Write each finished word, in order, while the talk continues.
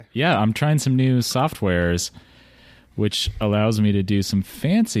Yeah, I'm trying some new softwares, which allows me to do some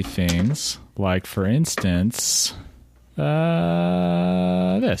fancy things, like, for instance, this.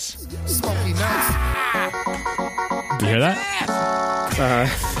 Do you hear that?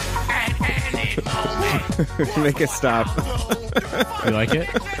 Make it stop. You like it?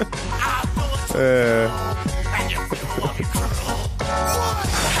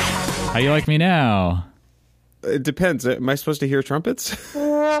 How you like me now? It depends. Am I supposed to hear trumpets?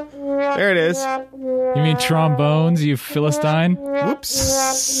 There it is. You mean trombones, you Philistine?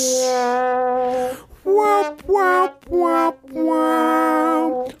 Whoops. Whoop, whoop, whoop,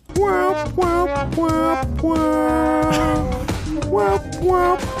 whoop. Whoop, whoop, whoop, whoop. Whoop,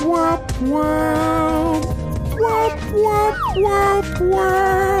 whoop, whoop, whoop. Whoop, whoop, whoop,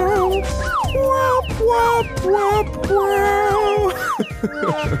 whoop. Whoop, whoop, whoop, whoop.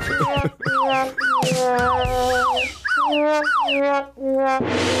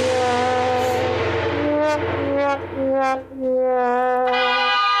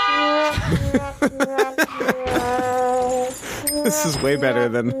 This is way better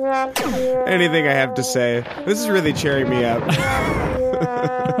than anything I have to say. This is really cheering me up.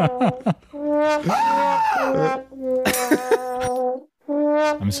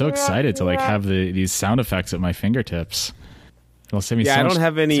 I'm so excited to have these sound effects at my fingertips. It'll save me so much time. I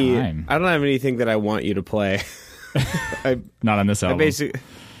don't have anything that I want you to play. Not on this album.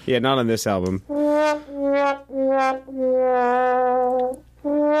 Not on this album.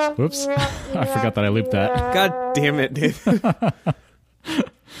 Whoops. I forgot that I looped that. God damn it, dude.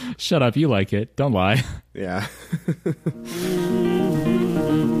 Shut up, you like it. Don't lie. Yeah.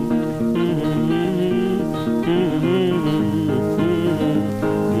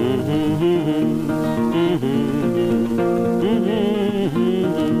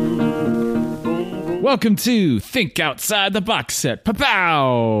 Welcome to Think Outside the Box Set.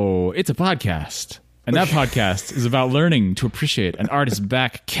 Pow! It's a podcast. And that podcast is about learning to appreciate an artist's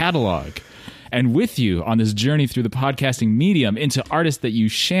back catalog. And with you on this journey through the podcasting medium into artists that you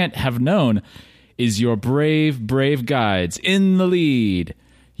shan't have known is your brave, brave guides. In the lead,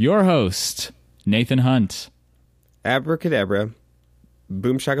 your host, Nathan Hunt. Abracadabra.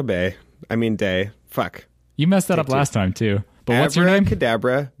 Boom shaka bay. I mean day. Fuck. You messed that up last time, too. But what's your name?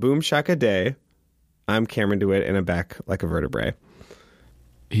 Abracadabra. Boom shaka day. I'm Cameron DeWitt, and I'm back like a vertebrae.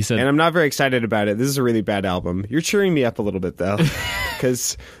 He said, and I'm not very excited about it. This is a really bad album. You're cheering me up a little bit, though,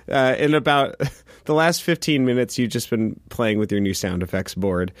 because in about the last 15 minutes, you've just been playing with your new sound effects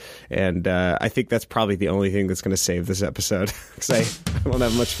board, and I think that's probably the only thing that's going to save this episode, because I won't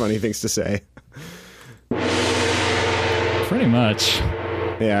have much funny things to say. Pretty much.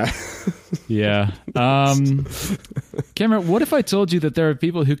 Yeah. Yeah. Cameron, what if I told you that there are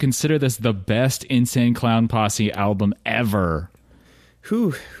people who consider this the best Insane Clown Posse album ever?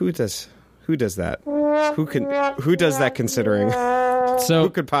 Who does that? Who does that considering? So who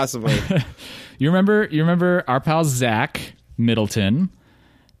could possibly? You remember our pal Zach Middleton?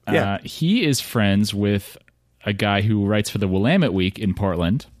 Yeah. He is friends with a guy who writes for the Willamette Week in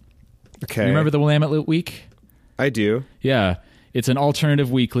Portland. Okay. You remember the Willamette Week? I do. Yeah. It's an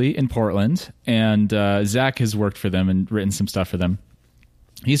alternative weekly in Portland, and Zach has worked for them and written some stuff for them.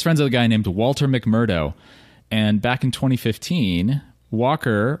 He's friends with a guy named Walter McMurdo, and back in 2015,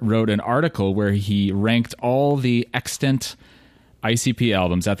 Walker wrote an article where he ranked all the extant ICP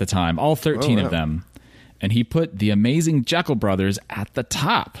albums at the time, all 13 of them, and he put the Amazing Jekyll Brothers at the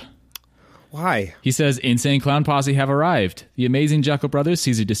top. Why? He says, Insane Clown Posse have arrived. The Amazing Jekyll Brothers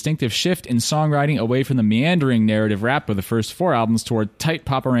sees a distinctive shift in songwriting away from the meandering narrative rap of the first four albums toward tight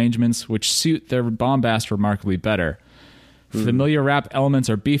pop arrangements which suit their bombast remarkably better. Familiar rap elements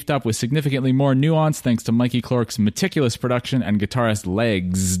are beefed up with significantly more nuance thanks to Mikey Clark's meticulous production and guitarist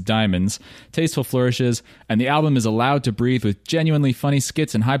Legs Diamonds, tasteful flourishes, and the album is allowed to breathe with genuinely funny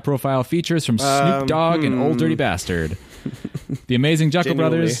skits and high-profile features from Snoop Dogg and Old Dirty Bastard. The Amazing Jekyll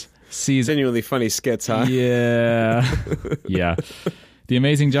Brothers sees genuinely funny skits, huh? Yeah. Yeah. The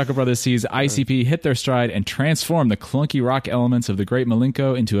Amazing Jekyll Brothers sees ICP hit their stride and transform the clunky rock elements of the Great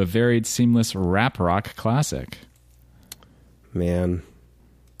Malenko into a varied, seamless rap rock classic. Man,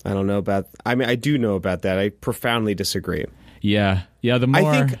 I don't know about... I mean, I do know about that. I profoundly disagree. Yeah. Yeah, the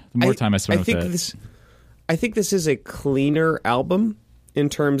more time I spend with it. I think this is a cleaner album in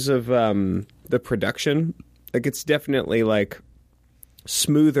terms of the production. Like, it's definitely,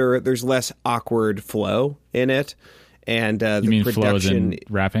 smoother. There's less awkward flow in it. And the mean production... flow as in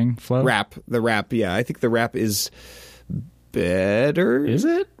rapping flow? The rap, yeah. I think the rap is better. Is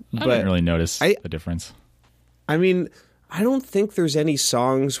it? I didn't really notice the difference. I mean... I don't think there's any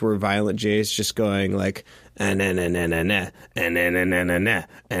songs where Violent J is just going like na na na na na na na na na na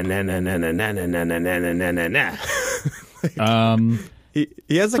na na na na na na na na na.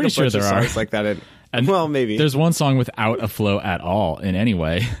 He has like a bunch of songs like that. And well, maybe there's one song without a flow at all in any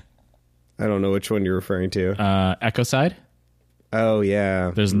way. I don't know which one you're referring to. Echo Side. Oh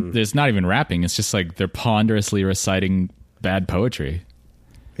yeah. There's not even rapping. It's just like they're ponderously reciting bad poetry.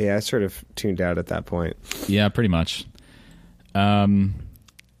 Yeah, I sort of tuned out at that point. Yeah, pretty much.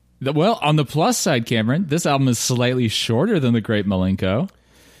 Well, on the plus side, Cameron, this album is slightly shorter than The Great Malenko.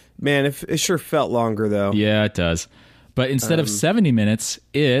 Man, it sure felt longer, though. Yeah, it does. But instead of 70 minutes,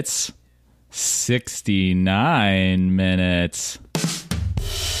 it's 69 minutes.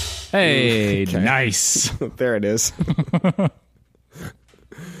 Hey, okay. Nice. There it is.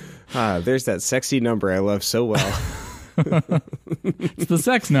 There's that sexy number I love so well. It's the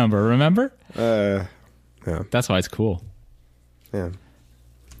sex number, remember? Yeah. That's why it's cool. Yeah.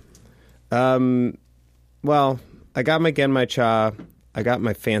 Well, I got my Genmai Cha. I got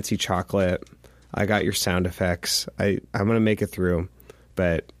my fancy chocolate. I got your sound effects. I'm going to make it through,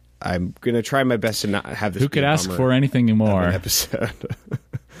 but I'm going to try my best to not have this. Who could ask for anything more? Episode.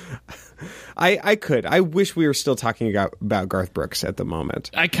 I could. I wish we were still talking about Garth Brooks at the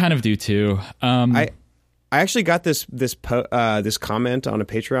moment. I kind of do too. I actually got this comment on a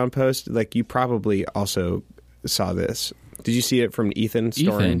Patreon post. Like, you probably also saw this. Did you see it from Ethan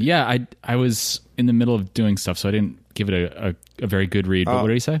Storm? Ethan, yeah. I was in the middle of doing stuff, so I didn't give it a very good read. But what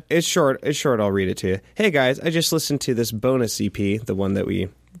did he say? It's short. I'll read it to you. Hey, guys, I just listened to this bonus EP, the one that we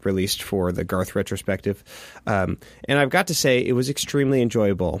released for the Garth retrospective. And I've got to say, it was extremely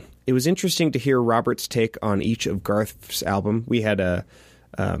enjoyable. It was interesting to hear Robert's take on each of Garth's album. We had a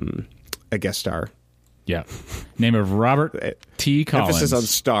guest star. Yeah. Name of Robert T. Collins. Emphasis on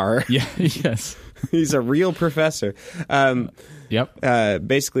star. Yeah, yes. He's a real professor. Yep.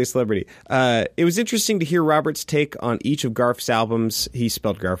 Basically a celebrity. It was interesting to hear Robert's take on each of Garth's albums. He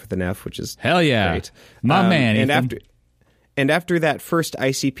spelled Garth with an F, which is hell yeah. Great. My man, Ethan. And after that first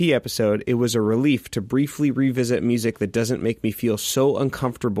ICP episode, it was a relief to briefly revisit music that doesn't make me feel so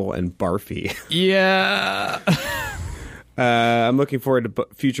uncomfortable and barfy. Yeah. I'm looking forward to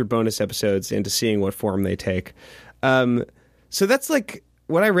future bonus episodes and to seeing what form they take. So that's like,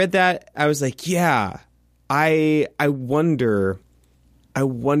 when I read that, I was like, yeah, I wonder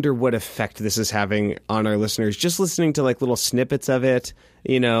what effect this is having on our listeners. Just listening to like little snippets of it,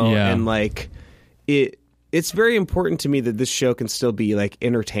 and like it's very important to me that this show can still be like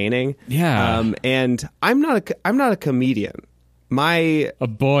entertaining. Yeah. And I'm not a comedian. A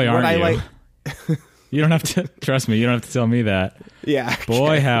boy, aren't you? You don't have to trust me. You don't have to tell me that. Yeah.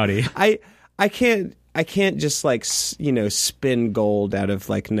 Boy, howdy. I can't just like, spin gold out of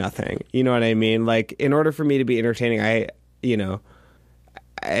like nothing. You know what I mean? Like, in order for me to be entertaining, and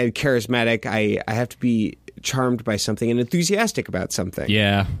charismatic, I have to be charmed by something and enthusiastic about something.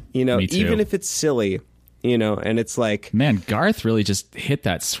 Yeah. Me too. Even if it's silly, and it's like, man, Garth really just hit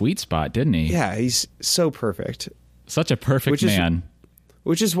that sweet spot, didn't he? Yeah, he's so perfect. Such a perfect man.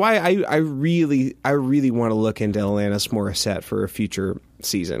 Which is why I really want to look into Alanis Morissette for a future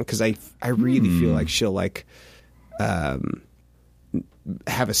season, because I really feel like she'll like have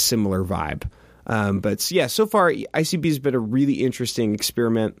a similar vibe. But yeah, so far ICB has been a really interesting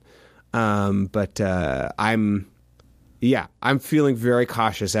experiment. But I'm feeling very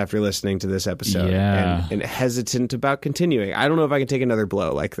cautious after listening to this episode, and hesitant about continuing. I don't know if I can take another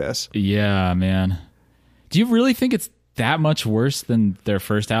blow like this. Yeah, man. Do you really think it's that much worse than their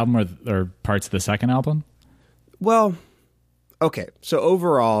first album or parts of the second album? Well, okay. So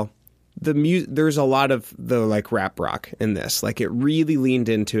overall, there's a lot of the like rap rock in this. Like, it really leaned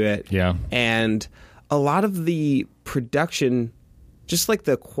into it. Yeah. And a lot of the production, just like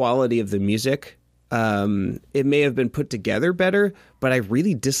the quality of the music, it may have been put together better, but I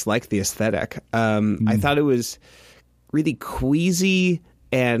really disliked the aesthetic. I thought it was really queasy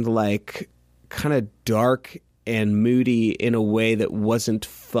and like kind of dark and moody in a way that wasn't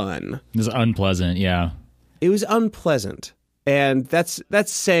fun. It was unpleasant, yeah. It was unpleasant. And that's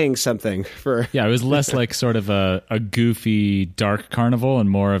saying something for... Yeah, it was less like sort of a goofy dark carnival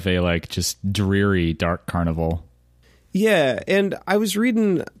and more of a like just dreary dark carnival. Yeah, and I was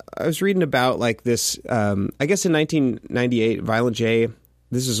reading about like this, I guess in 1998, Violent J,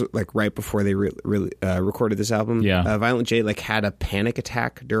 this is like right before they recorded this album. Yeah. Violent J like had a panic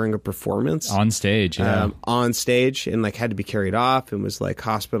attack during a performance. On stage, yeah. On stage, and like had to be carried off and was like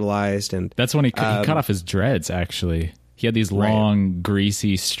hospitalized. And that's when he cut off his dreads, actually. He had these long,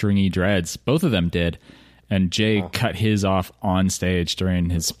 greasy, stringy dreads. Both of them did. And Jay cut his off on stage during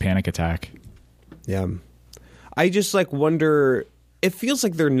his panic attack. Yeah. I just like wonder. It feels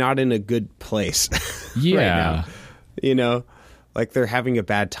like they're not in a good place. Yeah. Right now. You know, like they're having a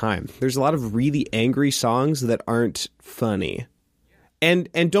bad time. There's a lot of really angry songs that aren't funny, and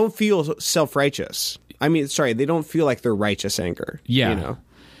don't feel self-righteous. I mean, sorry, they don't feel like they're righteous anger. Yeah. You know?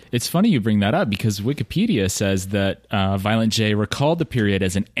 It's funny you bring that up because Wikipedia says that Violent J recalled the period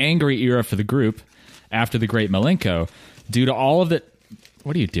as an angry era for the group after the Great Malenko due to all of the...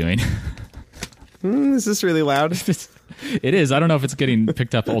 What are you doing? Is this really loud? It is. I don't know if it's getting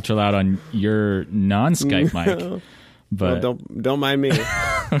picked up ultra loud on your non-Skype mic. But well, don't mind me.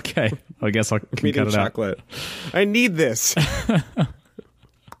 Okay. Well, I guess I'll cut Eating it chocolate. I need this.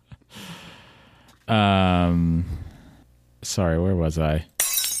 Sorry, where was I?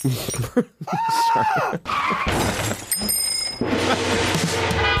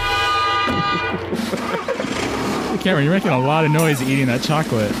 Cameron, you're making a lot of noise eating that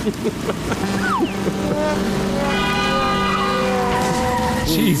chocolate.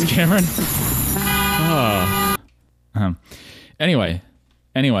 Jeez, Cameron. Oh. Anyway.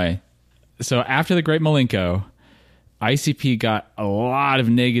 So after the Great Malenko, ICP got a lot of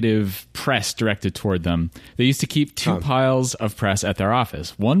negative press directed toward them. They used to keep two piles of press at their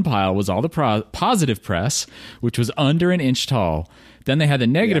office. One pile was all the positive press, which was under an inch tall. Then they had the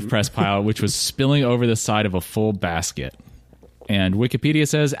negative press pile, which was spilling over the side of a full basket. And Wikipedia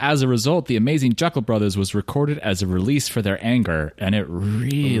says, as a result, the Amazing Jekyll Brothers was recorded as a release for their anger. And it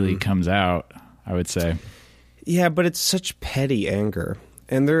really comes out, I would say. Yeah, but it's such petty anger.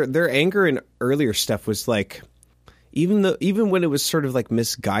 And their anger in earlier stuff was like... Even when it was sort of like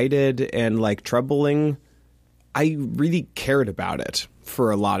misguided and like troubling, I really cared about it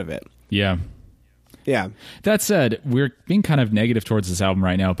for a lot of it. Yeah. Yeah. That said, we're being kind of negative towards this album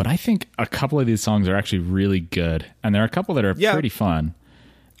right now, but I think a couple of these songs are actually really good. And there are a couple that are pretty fun.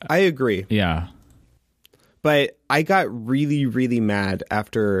 I agree. Yeah. But I got really, really mad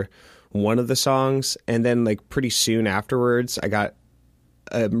after one of the songs. And then like pretty soon afterwards, I got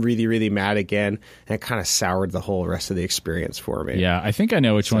really, really mad again, and it kind of soured the whole rest of the experience for me. Yeah, I think I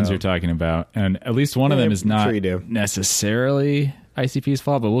know which ones you're talking about, and at least one of them is not necessarily ICP's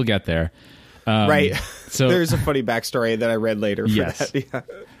fault, but we'll get there. Right. So there's a funny backstory that I read later for that.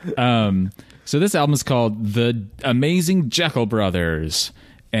 Yeah. So this album is called The Amazing Jekyll Brothers,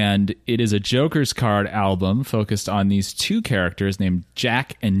 and it is a Joker's card album focused on these two characters named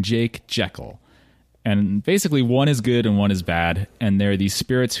Jack and Jake Jekyll. And basically one is good and one is bad, and they're these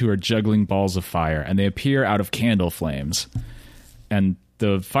spirits who are juggling balls of fire, and they appear out of candle flames. And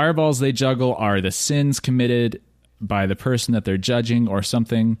the fireballs they juggle are the sins committed by the person that they're judging or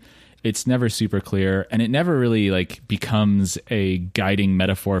something. It's never super clear, and it never really like becomes a guiding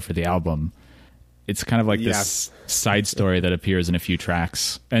metaphor for the album. It's kind of like this side story that appears in a few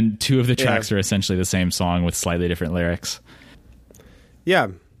tracks, and two of the tracks are essentially the same song with slightly different lyrics. Yeah.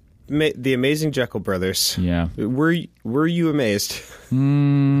 The Amazing Jekyll Brothers. Yeah. Were you amazed?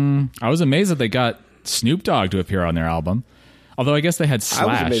 I was amazed that they got Snoop Dogg to appear on their album. Although I guess they had Slash.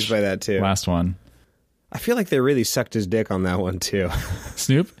 I was amazed by that too. Last one. I feel like they really sucked his dick on that one too.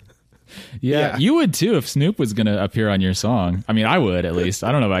 Snoop? Yeah, you would too if Snoop was going to appear on your song. I mean, I would at least.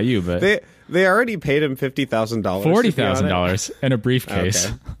 I don't know about you, but they already paid him $50,000. $40,000 in a briefcase.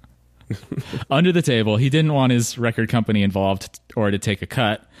 Okay. Under the table. He didn't want his record company involved or to take a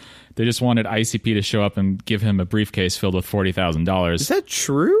cut. They just wanted ICP to show up and give him a briefcase filled with $40,000. Is that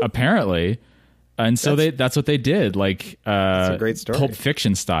true? Apparently. And so that's what they did, like that's a great story. Pulp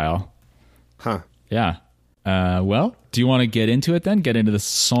Fiction style. Huh. Yeah. Well, do you want to get into it then? Get into the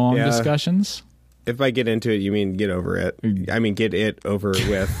song discussions? If I get into it, you mean get over it. I mean get it over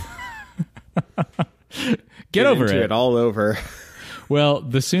with. get over into it all over. Well,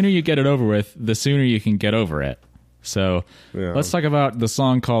 the sooner you get it over with, the sooner you can get over it. So let's talk about the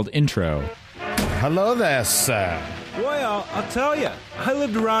song called Intro. Hello there, sir. Boy, I'll tell you. I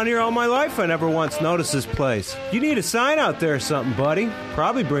lived around here all my life. I never once noticed this place. You need a sign out there or something, buddy.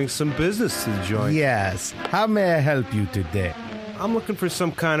 Probably brings some business to the joint. Yes. How may I help you today? I'm looking for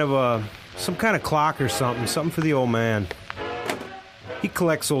some kind of clock or something for the old man. He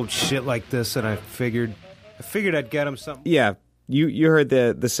collects old shit like this, and I figured I'd get him something. Yeah, you heard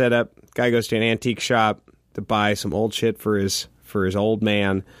the setup. Guy goes to an antique shop to buy some old shit for his old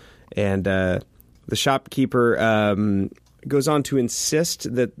man, and the shopkeeper goes on to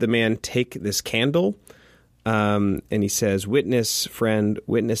insist that the man take this candle, and he says, "Witness, friend,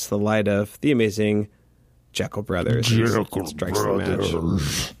 witness the light of the Amazing Jekyll Brothers." Jekyll strikes Brothers. the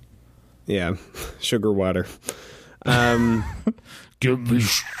match. Yeah, sugar water. Give me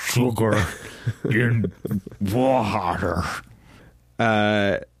sugar in water.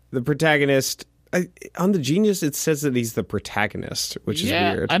 The protagonist on the Genius, it says that he's the protagonist, which is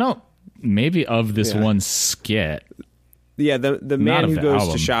weird. I don't. Maybe of this one skit. Yeah, the man who goes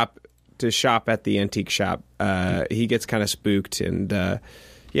album. to shop at the antique shop, he gets kind of spooked, and and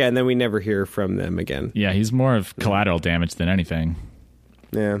then we never hear from them again. Yeah, he's more of collateral damage than anything.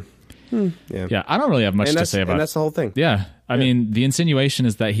 Yeah. Yeah, I don't really have much to say about it. And that's the whole thing. Yeah, I mean, the insinuation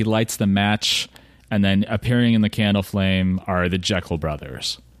is that he lights the match, and then appearing in the candle flame are the Jekyll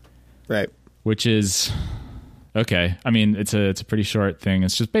brothers. Right. Which is okay. I mean, it's a pretty short thing.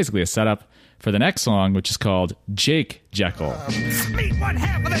 It's just basically a setup for the next song, which is called Jake Jekyll. Meet one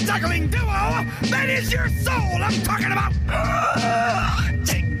half of the juggling duo. That is your soul I'm talking about.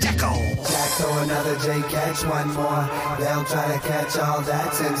 Jake Jekyll. Jack, throw another J, catch one more. They'll try to catch all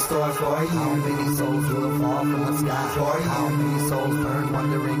that's in store for you. Many souls will fall from the sky for you. Many souls burn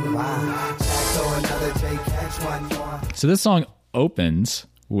wondering why. Jack, throw another J, catch one more. So this song opens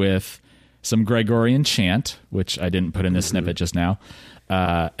with some Gregorian chant, which I didn't put in this snippet just now.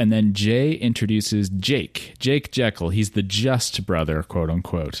 And then Jay introduces Jake Jekyll. He's the just brother, quote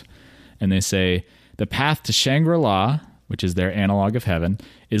unquote. And they say, the path to Shangri-La, which is their analog of heaven,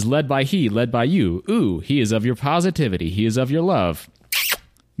 is led by you. Ooh, he is of your positivity. He is of your love.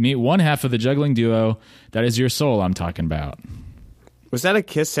 Meet one half of the juggling duo. That is your soul I'm talking about. Was that a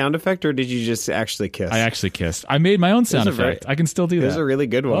kiss sound effect, or did you just actually kiss? I actually kissed. I made my own sound effect. I can still do that. It was a really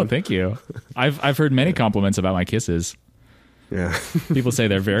good one. Oh, thank you. I've heard many compliments about my kisses. Yeah. People say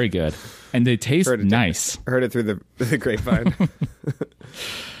they're very good. And they taste nice. Heard it through the grapevine.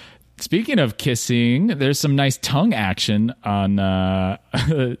 Speaking of kissing, there's some nice tongue action on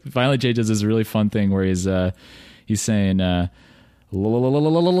Violent J does this really fun thing where he's saying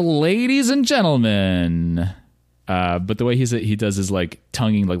ladies and gentlemen. But the way he does his like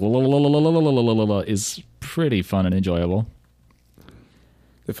tonguing like is pretty fun and enjoyable.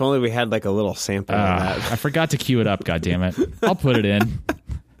 If only we had like a little sample of that. I forgot to cue it up, goddammit. I'll put it in.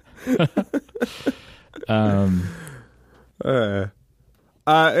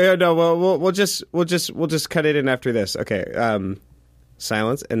 No, well, we'll just cut it in after this. Okay.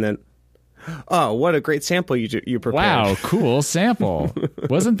 Silence, and then. Oh, what a great sample you prepared! Wow, cool sample.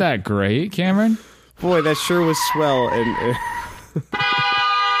 Wasn't that great, Cameron? Boy, that sure was swell. And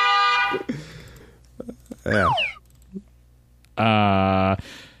yeah.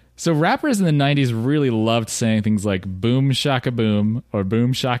 So rappers in the 90s really loved saying things like boom shaka boom or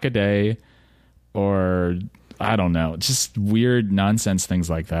boom shaka day or I don't know, just weird nonsense things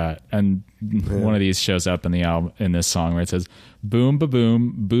like that. And one of these shows up in the album in this song where it says boom ba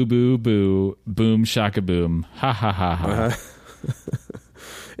boom boo boo boo boom shaka boom ha ha ha ha.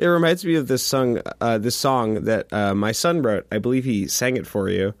 It reminds me of this song that my son wrote. I believe he sang it for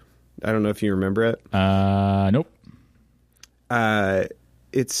you. I don't know if you remember it. Nope.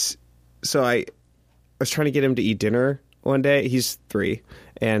 It's so I was trying to get him to eat dinner one day. He's 3,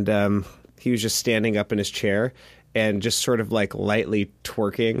 and he was just standing up in his chair and just sort of like lightly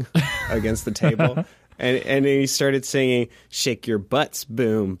twerking against the table. And he started singing, "Shake your butts,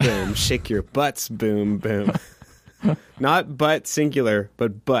 boom, boom, shake your butts, boom, boom." Not butt singular,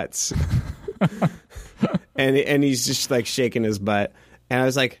 but butts. and he's just like shaking his butt. And I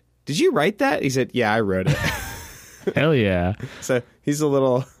was like, "Did you write that?" He said, "Yeah, I wrote it." Hell yeah. So he's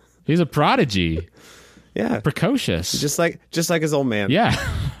a prodigy. Yeah. Precocious. Just like his old man. Yeah.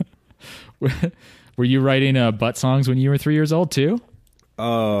 Were you writing butt songs when you were 3 years old too?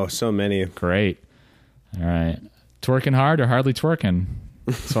 Oh, so many. Great. All right. Twerking hard or hardly twerking?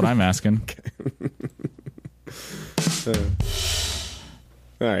 That's what I'm asking.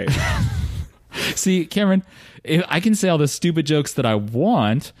 All right. See, Cameron, I can say all the stupid jokes that I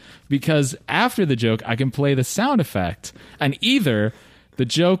want because after the joke, I can play the sound effect. And either the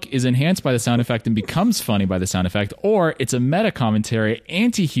joke is enhanced by the sound effect and becomes funny by the sound effect, or it's a meta commentary,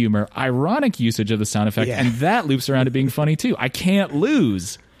 anti-humor, ironic usage of the sound effect, and that loops around to being funny too. I can't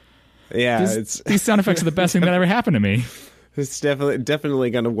lose. Yeah. These sound effects are the best thing that ever happened to me. It's definitely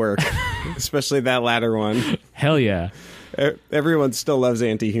going to work, especially that latter one. Hell yeah. Everyone still loves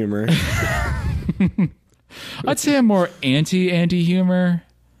anti-humor. I'd say I'm more anti-humor.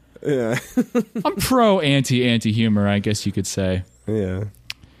 Yeah. I'm pro anti-humor, I guess you could say. Yeah.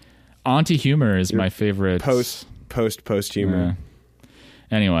 Anti-humor is my favorite. Post humor.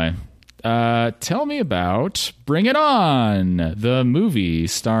 Anyway, tell me about Bring It On, the movie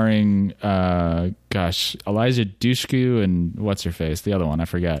starring, Elijah Dushku and what's her face? The other one, I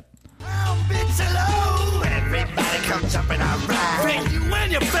forget. Everybody come jumping around. Bring you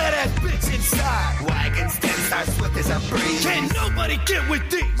and your fat ass bitch inside. Wagon stand starts swift as a breeze. Can't nobody get with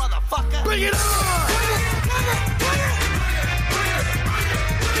these, motherfucker. Bring it on! Bring it, bring it, bring it, bring it, bring it,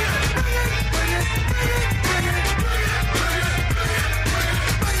 bring it, bring it,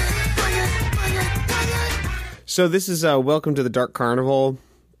 So this is Welcome to the Dark Carnival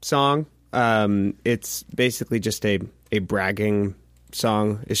song. It's basically just a bragging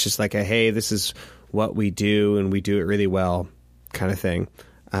song. It's just like a, hey, this is what we do and we do it really well kind of thing.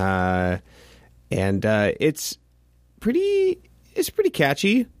 And it's pretty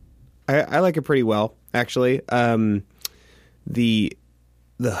catchy. I like it pretty well, actually. The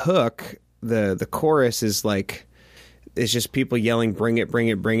hook, the chorus is like, it's just people yelling, bring it, bring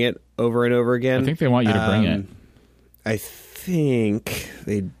it, bring it over and over again. I think they want you to bring it. I think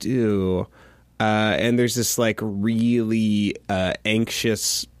they do. And there's this like really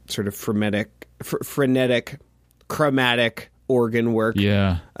anxious, sort of frenetic, chromatic organ work.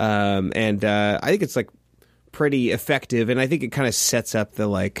 Yeah. And I think it's like pretty effective. And I think it kind of sets up the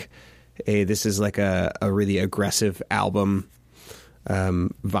like, hey, this is like a really aggressive album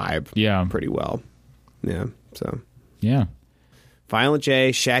vibe. Yeah. Pretty well. Yeah. So. Yeah. Violent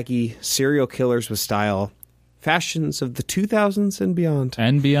J, Shaggy, serial killers with style, fashions of the 2000s and beyond.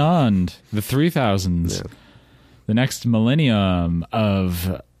 And beyond. The 3000s. Yeah. The next millennium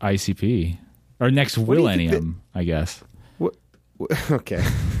of ICP. Or next millennium, I guess. Okay.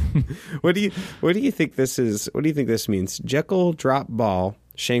 What do you think this is? What do you think this means? Jekyll drop ball,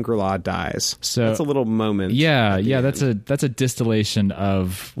 Shangri-La dies. So that's a little moment. Yeah, that's a distillation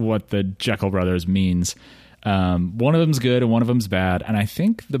of what the Jekyll brothers means. One of them's good and one of them's bad, and I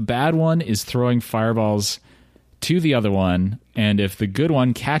think the bad one is throwing fireballs to the other one, and if the good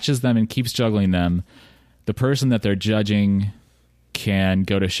one catches them and keeps juggling them, the person that they're judging can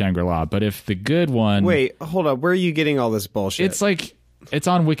go to Shangri-La. But if the good one... Wait, hold up. Where are you getting all this bullshit? It's like, it's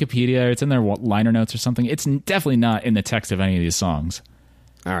on Wikipedia, it's in their liner notes or something. It's definitely not in the text of any of these songs.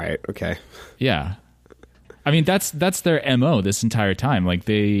 All right, okay. Yeah. I mean, that's their MO this entire time. Like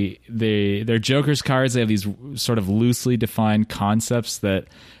they're Joker's cards. They have these sort of loosely defined concepts that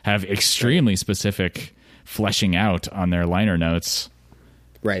have extremely specific fleshing out on their liner notes.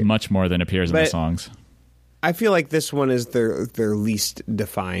 Right. Much more than appears in the songs. I feel like this one is their least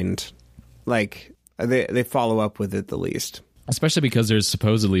defined. Like they follow up with it the least. Especially because there's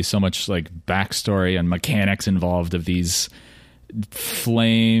supposedly so much like backstory and mechanics involved of these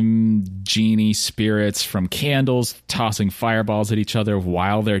flame genie spirits from candles tossing fireballs at each other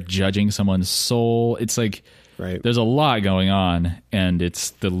while they're judging someone's soul. It's like there's a lot going on, and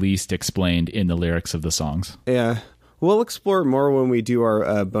it's the least explained in the lyrics of the songs. Yeah. We'll explore more when we do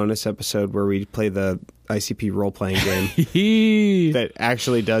our bonus episode where we play the ICP role-playing game that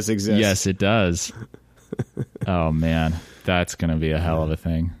actually does exist. Yes, it does. Oh, man. That's going to be a hell of a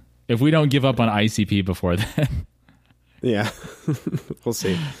thing. If we don't give up on ICP before then. Yeah. We'll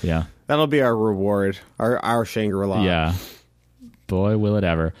see. Yeah. That'll be our reward, our Shangri-La. Yeah. Boy, will it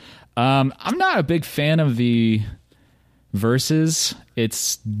ever. I'm not a big fan of the verses.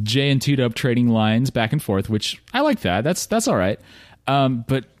 It's Jay and 2Dope trading lines back and forth, which I like that. That's all right.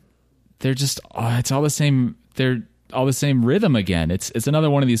 But they're just it's all the same. They're all the same rhythm again. It's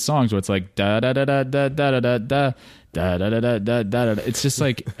another one of these songs where it's like da da da da da da da da da da da da da da. It's just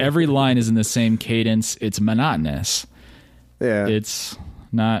like every line is in the same cadence. It's monotonous. Yeah. It's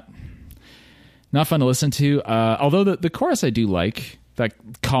not fun to listen to. Although the chorus I do like, that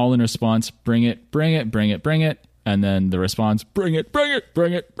call and response, bring it, bring it, bring it, bring it, and then the response, bring it, bring it,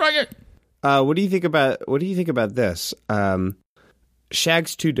 bring it, bring it. What do you think about this?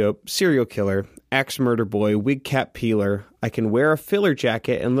 Shag's 2Dope, serial killer, axe murder boy, wig cap peeler. I can wear a filler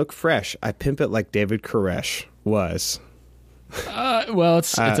jacket and look fresh. I pimp it like David Koresh was. Well,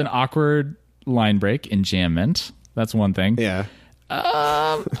 it's an awkward line break enjambment. That's one thing. Yeah.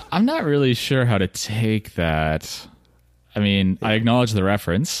 I'm not really sure how to take that. I mean, I acknowledge the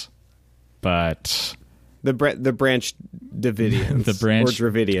reference, but the branch Davidians, the branch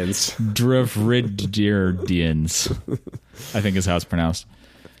or Dravidians, Dravidians, I think is how it's pronounced.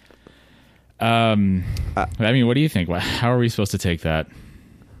 I mean, what do you think? How are we supposed to take that?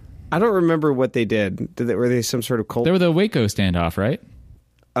 I don't remember what they did. Were they some sort of cult? They were the Waco standoff, right?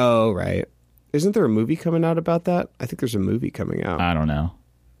 Oh, right. Isn't there a movie coming out about that? I think there's a movie coming out. I don't know.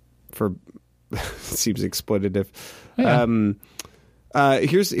 Seems exploitative. Yeah.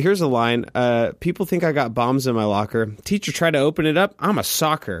 Here's a line. People think I got bombs in my locker. Teacher tried to open it up. I'm a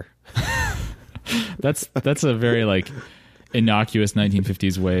socker. That's a very like innocuous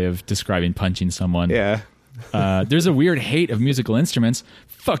 1950s way of describing punching someone. Yeah. There's a weird hate of musical instruments.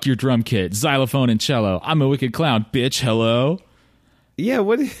 Fuck your drum kit, xylophone and cello. I'm a wicked clown, bitch. Hello. Yeah,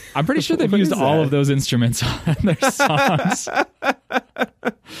 what? I'm pretty sure they've used all of those instruments on their songs.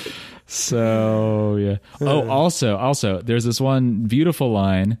 So, yeah. Oh, also, there's this one beautiful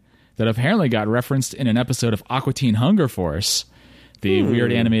line that apparently got referenced in an episode of Aqua Teen Hunger Force the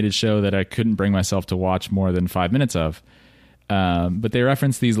weird animated show that I couldn't bring myself to watch more than 5 minutes of. But they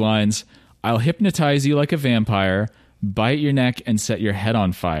reference these lines: "I'll hypnotize you like a vampire, bite your neck, and set your head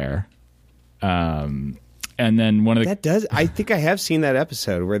on fire." And then one of the That does. I think I have seen that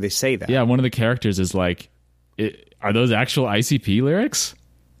episode where they say that. one of the characters is like, "Are those actual ICP lyrics?"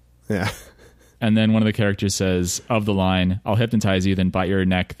 Yeah. And then one of the characters says, of the line, "I'll hypnotize you, then bite your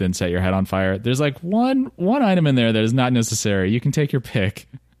neck, then set your head on fire." There's like one item in there that is not necessary. You can take your pick.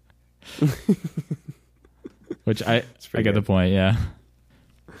 Which I get the point, yeah.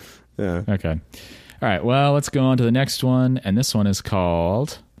 Yeah. Okay. All right, well, let's go on to the next one. And this one is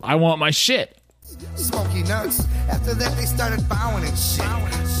called "I Want My Shit." Smoky nuts. After that, they started bowing and shit.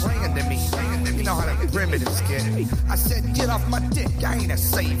 Praying to me. You know how the primitives get. I said, get off my dick. I ain't a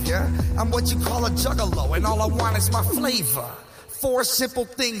savior. I'm what you call a juggalo, and all I want is my flavor. 4 simple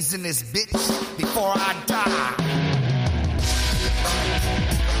things in this bitch before I die.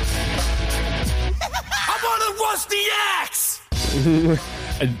 I want a rusty axe!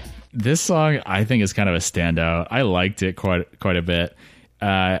 This song, I think, is kind of a standout. I liked it quite a bit.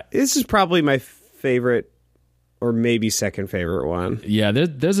 This is probably my favorite, or maybe second favorite one. Yeah,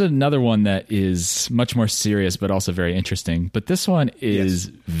 there's another one that is much more serious, but also very interesting. But this one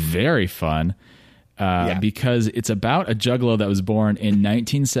is very fun because it's about a juggalo that was born in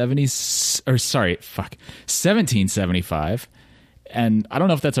 1775. And I don't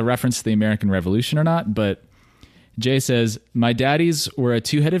know if that's a reference to the American Revolution or not, but Jay says, "My daddies were a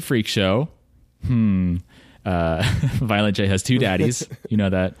 2-headed freak show." Violent J has 2 daddies. You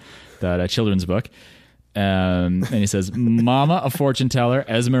know that children's book. And he says, "Mama, a fortune teller,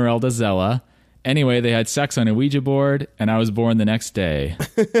 Esmeralda Zella. Anyway, they had sex on a Ouija board, and I was born the next day.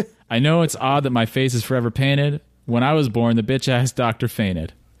 I know it's odd that my face is forever painted. When I was born, the bitch-ass doctor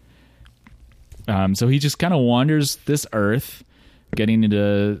fainted." So he just kind of wanders this earth, getting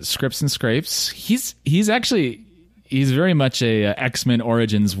into scripts and scrapes. He's very much a X-Men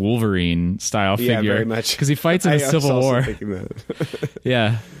Origins Wolverine style figure. Yeah, very much. Because he fights in the Civil War.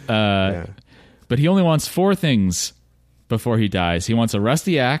 Yeah. But he only wants 4 things before he dies. He wants a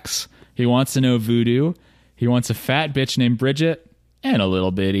rusty axe. He wants to know voodoo. He wants a fat bitch named Bridget, and a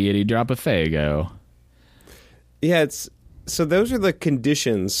little bitty itty drop of Faygo. Yeah, so those are the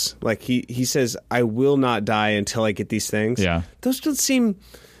conditions. Like he says, "I will not die until I get these things." Yeah. Those don't seem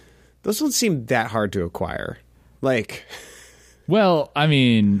that hard to acquire. Like, well, I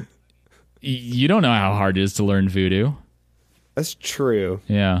mean, you don't know how hard it is to learn voodoo. that's true.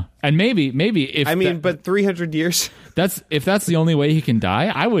 Yeah. And maybe if but 300 years. if that's the only way he can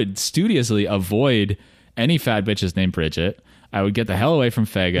die, I would studiously avoid any fat bitches named Bridget. I would get the hell away from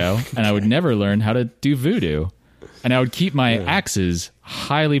Faygo, and I would never learn how to do voodoo. And I would keep my axes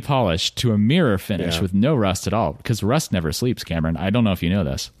highly polished to a mirror finish with no rust at all, because rust never sleeps, Cameron. I don't know if you know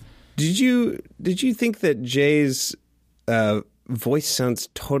this. Did you think that Jay's voice sounds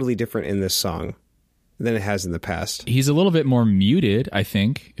totally different in this song than it has in the past? He's a little bit more muted, I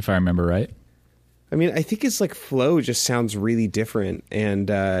think, if I remember right. I mean, I think his like flow just sounds really different, and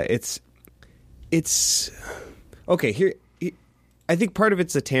it's okay. Here, I think part of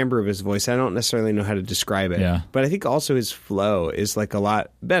it's the timbre of his voice. I don't necessarily know how to describe it, but I think also his flow is like a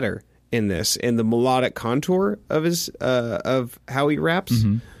lot better in this, and the melodic contour of his of how he raps.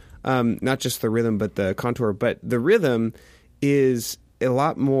 Not just the rhythm, but the contour. But the rhythm is a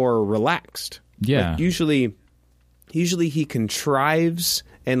lot more relaxed. Yeah. Like usually he contrives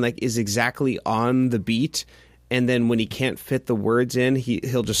and like is exactly on the beat, and then when he can't fit the words in,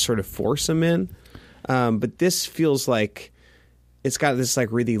 he'll just sort of force them in. But this feels like it's got this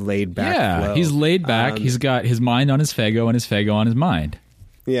like really laid back. Yeah, flow. he's laid back. He's got his mind on his Faygo and his Faygo on his mind.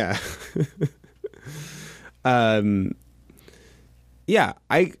 Yeah. Yeah,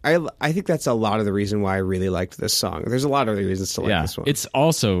 I think that's a lot of the reason why I really liked this song. There's a lot of other reasons to like this one. It's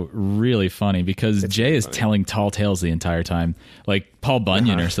also really funny because Jay is telling tall tales the entire time, like Paul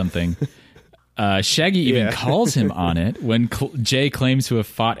Bunyan or something. Shaggy even calls him on it when Jay claims to have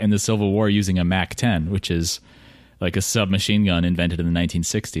fought in the Civil War using a MAC-10, which is like a submachine gun invented in the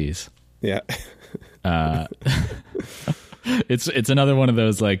 1960s. Yeah. It's another one of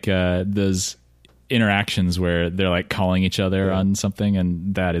those like those interactions where they're like calling each other on something,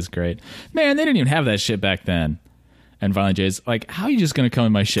 and that is great. Man, they didn't even have that shit back then. And Violent J's like, how are you just going to come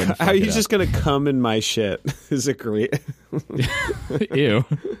in my shit? How are you just going to come in my shit? Is it great? Ew.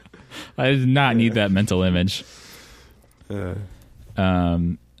 I did not need that mental image. Yeah.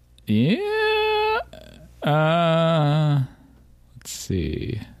 Let's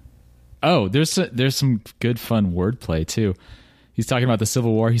see. Oh, there's some good fun wordplay too. He's talking about the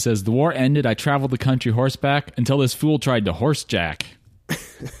Civil War. He says, the war ended. I traveled the country horseback until this fool tried to horse jack.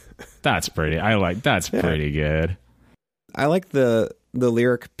 That's pretty. That's pretty good. I like the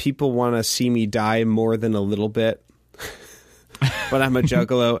lyric, people want to see me die more than a little bit. But I'm a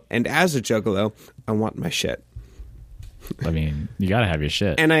juggalo. And as a juggalo, I want my shit. I mean, you got to have your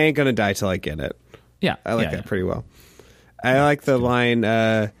shit. And I ain't going to die till I get it. Yeah. I like that pretty well. I like the line,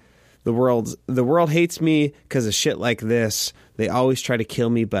 the world hates me because of shit like this. They always try to kill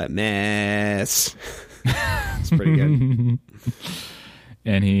me, but mess. It's pretty good.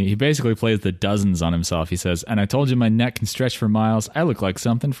 And he basically plays the dozens on himself. He says, and I told you my neck can stretch for miles. I look like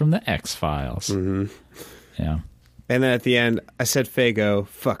something from the X-Files. Mm-hmm. Yeah. And then at the end, I said, Fago,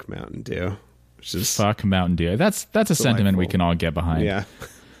 fuck Mountain Dew. Fuck Mountain Dew. That's a sentiment we can all get behind. Yeah.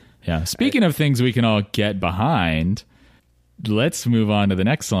 Yeah. Speaking of things we can all get behind, let's move on to the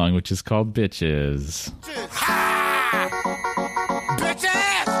next song, which is called Bitches.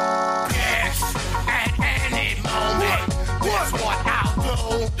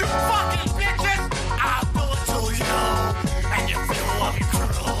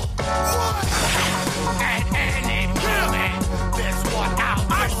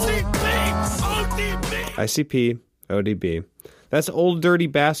 ICP, ODB. That's Old Dirty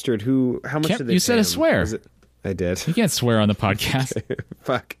Bastard who, how much did they You pay said a him? swear. I did. You can't swear on the podcast.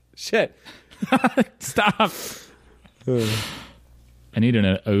 Fuck. Shit. Stop. I need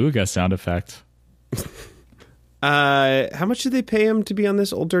an Auga sound effect. How much did they pay him to be on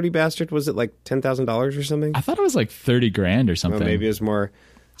this Old Dirty Bastard? Was it like $10,000 or something? I thought it was like 30 grand or something. Oh, maybe it was more.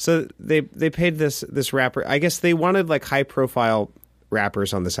 So they paid this rapper. I guess they wanted like high profile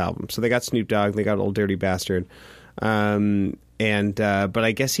rappers on this album. So they got Snoop Dogg, they got Old Dirty Bastard. But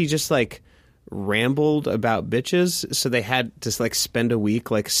I guess he just like rambled about bitches, so they had to like spend a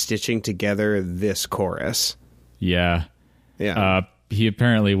week like stitching together this chorus. Yeah. Yeah. He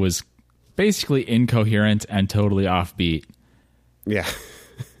apparently was basically incoherent and totally offbeat. Yeah.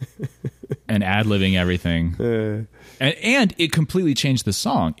 And ad-libbing everything. And it completely changed the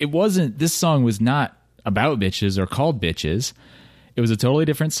song. This song was not about bitches or called Bitches. It was a totally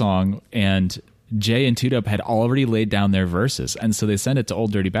different song, and Jay and Two Dope had already laid down their verses, and so they sent it to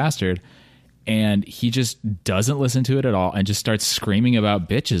Old Dirty Bastard, and he just doesn't listen to it at all and just starts screaming about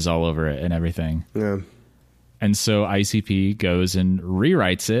bitches all over it and everything. Yeah. And so ICP goes and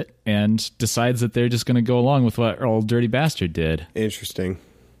rewrites it and decides that they're just going to go along with what Old Dirty Bastard did. Interesting.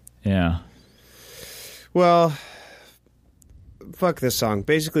 Yeah. Well, fuck this song.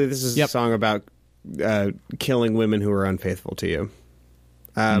 Basically, this is a song about killing women who are unfaithful to you,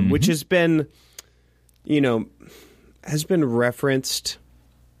 which has been, has been referenced.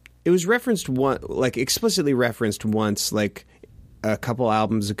 It was referenced explicitly referenced once, like a couple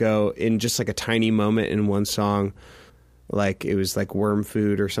albums ago, in just like a tiny moment in one song, like it was like Worm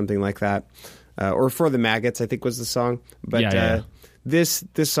Food or something like that, or For the Maggots, I think was the song. But this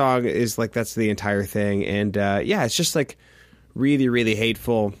song is like, that's the entire thing, and it's just like really, really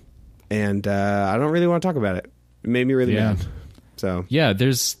hateful, and I don't really want to talk about it. It made me really mad. So yeah,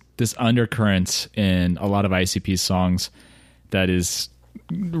 there's this undercurrent in a lot of ICP songs that is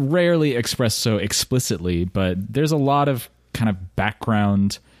rarely expressed so explicitly, but there's a lot of kind of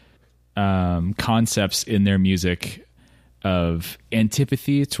background concepts in their music of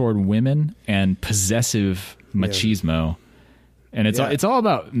antipathy toward women and possessive machismo. And it's all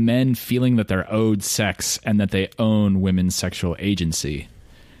about men feeling that they're owed sex and that they own women's sexual agency.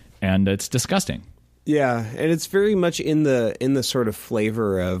 And it's disgusting. Yeah, and it's very much in the sort of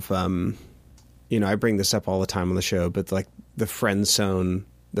flavor of I bring this up all the time on the show, but like the friend zone.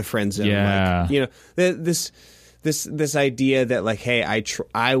 Yeah. Like, this idea that like, hey,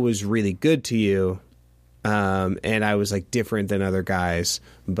 I was really good to you, and I was like different than other guys,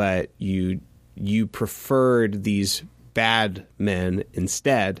 but you preferred these bad men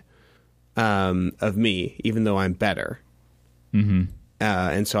instead of me, even though I'm better. Mm-hmm.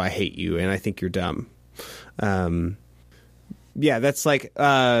 And so I hate you, and I think you're dumb. That's like,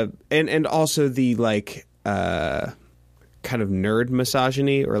 and also the like, kind of nerd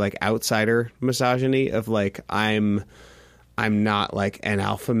misogyny or like outsider misogyny of like, I'm not like an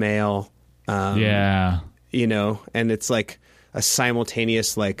alpha male. And it's like a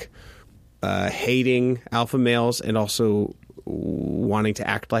simultaneous like hating alpha males and also wanting to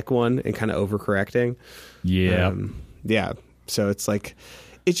act like one and kind of overcorrecting. So it's like,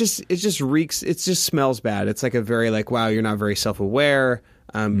 it just reeks. It just smells bad. It's like a very like, wow, you're not very self-aware.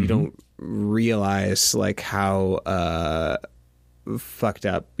 You don't realize like how fucked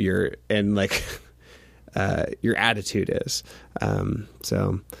up your attitude is. I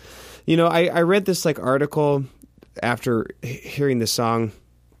read this like article after hearing the song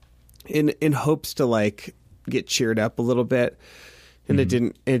in hopes to like get cheered up a little bit. And it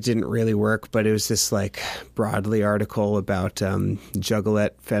didn't really work, but it was this like Broadly article about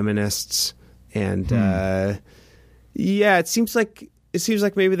Juggalette feminists, and it seems like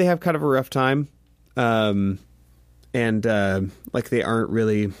maybe they have kind of a rough time, and like they aren't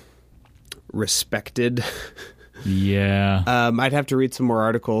really respected. Yeah. I'd have to read some more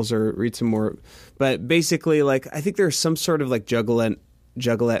articles or read some more, but basically, like I think there's some sort of like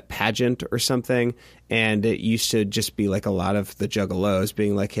Juggalette pageant or something, and it used to just be like a lot of the juggalos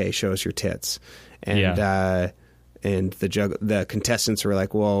being like, hey, show us your tits, and and the contestants were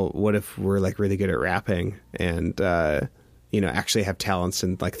like, well, what if we're like really good at rapping and actually have talents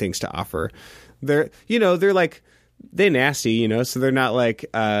and like things to offer. They're like, they nasty, so they're not like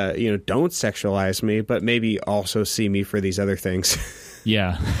don't sexualize me, but maybe also see me for these other things.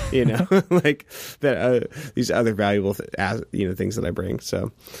 Yeah. Like that, these other valuable, things that I bring.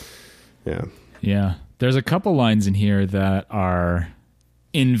 So, yeah. Yeah. There's a couple lines in here that are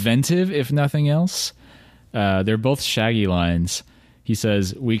inventive, if nothing else. They're both Shaggy lines. He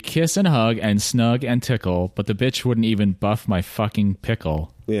says, "We kiss and hug and snug and tickle, but the bitch wouldn't even buff my fucking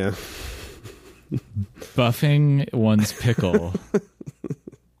pickle." Yeah. Buffing one's pickle.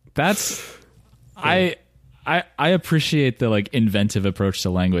 That's, I appreciate the like inventive approach to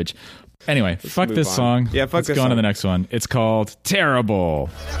language. Anyway, fuck this song. Yeah, fuck Let's this go on to song. the next one. It's called Terrible.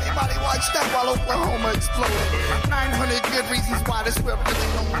 Everybody watch that while Oklahoma exploded. 900 good reasons why this world really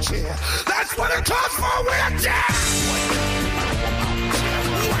don't care. That's what it calls for. We're dead.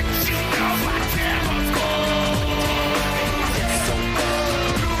 What you know about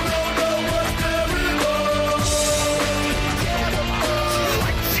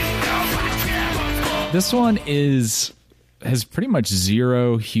This one has pretty much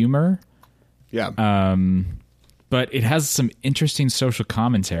zero humor. Yeah. But it has some interesting social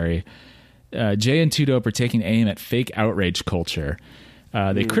commentary. Jay and Two Dope are taking aim at fake outrage culture.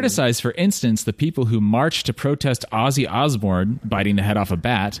 They criticize, for instance, the people who marched to protest Ozzy Osbourne biting the head off a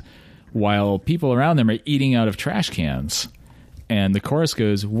bat, while people around them are eating out of trash cans. And the chorus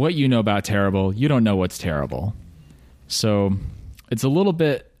goes, "What you know about terrible, you don't know what's terrible." So it's a little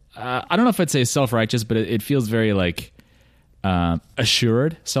bit, I don't know if I'd say self-righteous, but it feels very like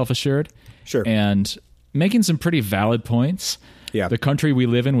self-assured. Sure. And making some pretty valid points. Yeah. The country we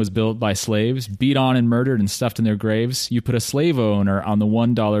live in was built by slaves, beat on and murdered and stuffed in their graves. You put a slave owner on the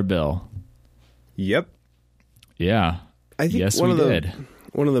 $1 bill. Yep. Yeah. I think yes, one we of the did.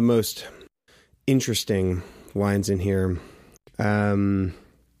 one of the most interesting lines in here.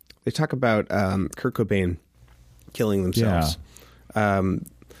 They talk about Kurt Cobain killing themselves. Yeah.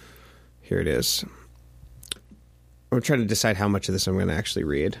 Here it is. I'm trying to decide how much of this I'm going to actually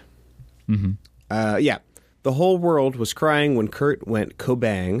read. Mm-hmm. Yeah. The whole world was crying when Kurt went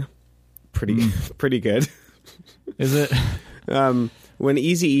Cobain. Pretty good. Is it? When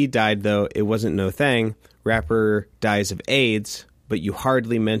Eazy-E died, though, it wasn't no thing. Rapper dies of AIDS, but you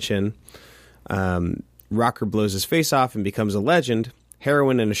hardly mention. Rocker blows his face off and becomes a legend.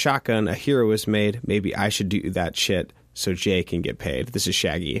 Heroin and a shotgun, a hero is made. Maybe I should do that shit so Jay can get paid. This is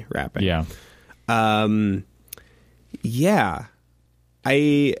Shaggy rapping. Yeah. Yeah.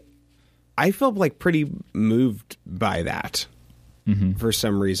 I felt like pretty moved by that for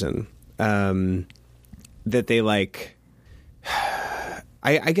some reason. That they like,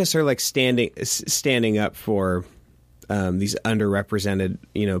 I guess they're like standing up for these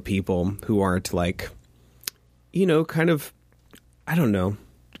underrepresented, people who aren't like, kind of, I don't know.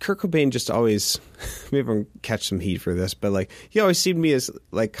 Kurt Cobain just always, maybe I'm going to catch some heat for this, but like he always seemed to me as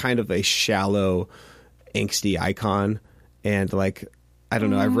like kind of a shallow, angsty icon. And like, I don't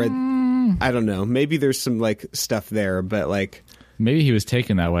know, I've read, I don't know, maybe there's some like stuff there, but like. Maybe he was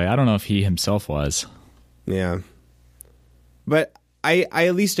taken that way. I don't know if he himself was. Yeah. But I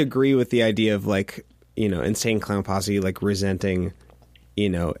at least agree with the idea of like, Insane Clown Posse, like resenting,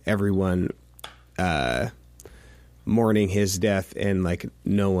 everyone mourning his death and like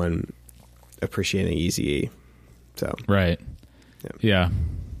no one appreciating Eazy-E. So. Right. Yeah.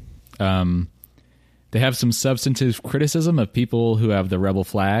 They have some substantive criticism of people who have the rebel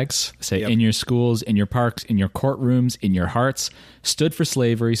flags, say in your schools, in your parks, in your courtrooms, in your hearts, stood for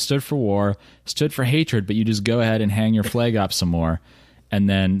slavery, stood for war, stood for hatred, but you just go ahead and hang your flag up some more. And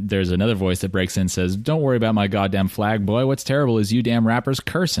then there's another voice that breaks in and says, "Don't worry about my goddamn flag, boy. What's terrible is you damn rappers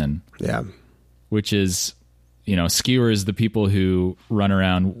cursing." Yeah. Which is, skewers the people who run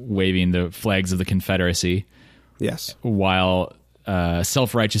around waving the flags of the Confederacy. Yes. While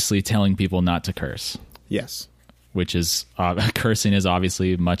self-righteously telling people not to curse. Yes. which is cursing is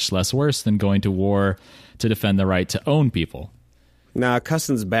obviously much less worse than going to war to defend the right to own people. Nah,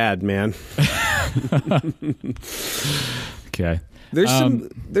 cussing's bad, man. Okay.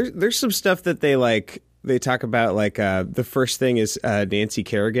 There's some stuff that they talk about, like the first thing is Nancy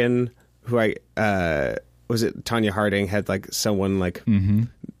Kerrigan, who was it Tanya Harding had like someone like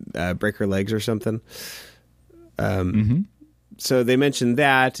break her legs or something. So they mentioned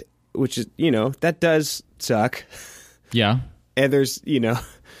that, which is, that does suck. Yeah. And there's,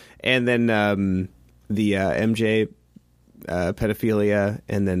 and then the MJ pedophilia,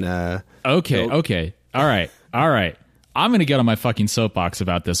 and then Okay. All right. I'm going to get on my fucking soapbox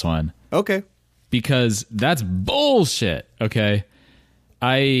about this one. Okay. Because that's bullshit, okay?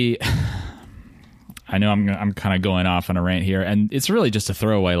 I know I'm kind of going off on a rant here, and it's really just a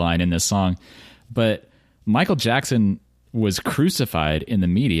throwaway line in this song, but Michael Jackson was crucified in the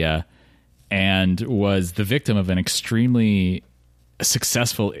media and was the victim of an extremely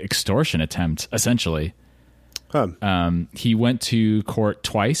successful extortion attempt, essentially. He went to court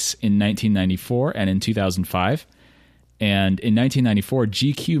twice in 1994 and in 2005. And in 1994,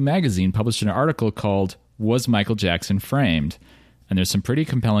 GQ magazine published an article called "Was Michael Jackson Framed?" And there's some pretty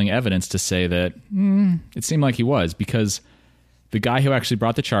compelling evidence to say that it seemed like he was, because the guy who actually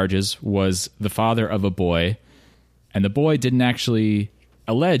brought the charges was the father of a boy, and the boy didn't actually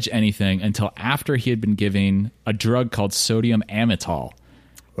allege anything until after he had been giving a drug called sodium amytal,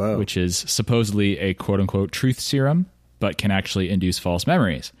 which is supposedly a quote-unquote truth serum, but can actually induce false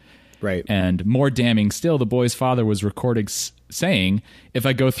memories. Right. And more damning still, the boy's father was recorded saying, "If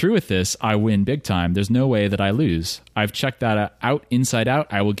I go through with this, I win big time. There's no way that I lose. I've checked that out inside out.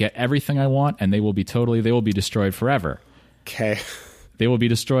 I will get everything I want, and they will be destroyed forever." Okay. They will be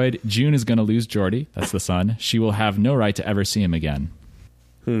destroyed. June is going to lose Jordy. That's the son. She will have no right to ever see him again.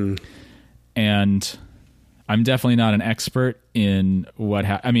 And I'm definitely not an expert in what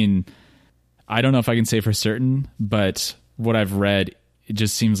I mean, I don't know if I can say for certain, but what I've read, it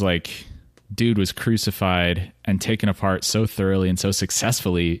just seems like dude was crucified and taken apart so thoroughly and so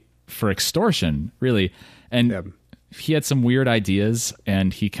successfully for extortion, really. And he had some weird ideas,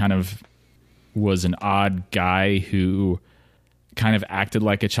 and he kind of was an odd guy who kind of acted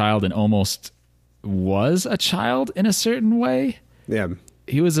like a child and almost was a child in a certain way. Yeah.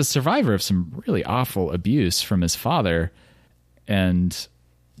 He was a survivor of some really awful abuse from his father, and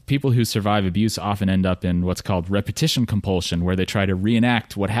people who survive abuse often end up in what's called repetition compulsion, where they try to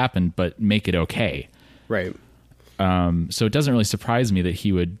reenact what happened but make it okay. Right. So it doesn't really surprise me that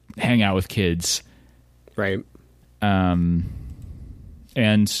he would hang out with kids. Right. And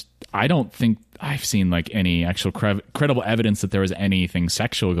I don't think I've seen like any actual credible evidence that there was anything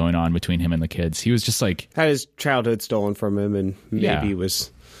sexual going on between him and the kids. He was just like had his childhood stolen from him, and maybe was,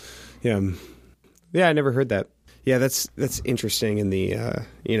 I never heard that. Yeah, that's interesting in the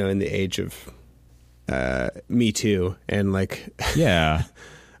in the age of Me Too, and like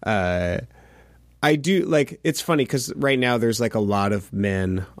I do like, it's funny because right now there's like a lot of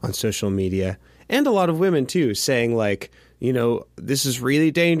men on social media and a lot of women too saying like, this is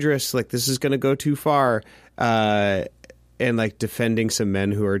really dangerous, like this is going to go too far, and like defending some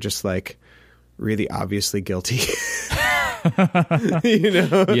men who are just like really obviously guilty.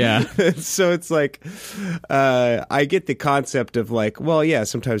 Yeah. So it's like, I get the concept of like, well, yeah,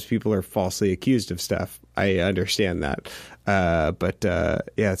 sometimes people are falsely accused of stuff. I understand that. But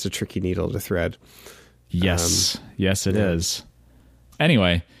yeah, it's a tricky needle to thread. Yes. Yes, it is.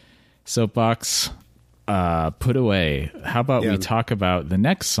 Anyway, soapbox put away. How about we talk about the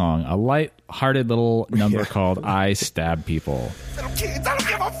next song, a light-hearted little number called I Stab People. Little kids, I don't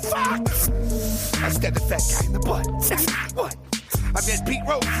give a fuck. I stabbed the fat guy in the butt. What? I met Pete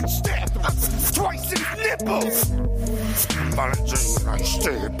Rose and stabbed him twice in his nipples. Violent J, I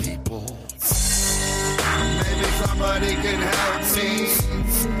stab people. Maybe somebody can help me.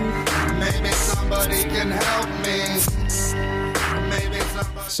 Maybe somebody can help me. Maybe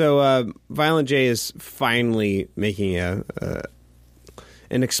somebody. So Violent J is finally making an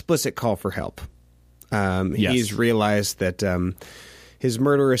explicit call for help. Yes. He's realized that his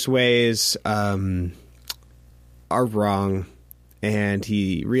murderous ways are wrong, and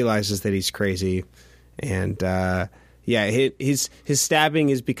he realizes that he's crazy. And his stabbing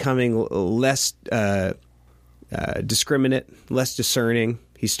is becoming less discriminate, less discerning.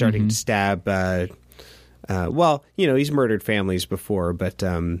 He's starting to stab. He's murdered families before, but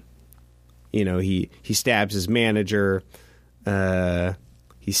he stabs his manager.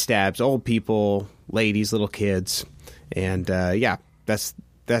 He stabs old people, ladies, little kids, and that's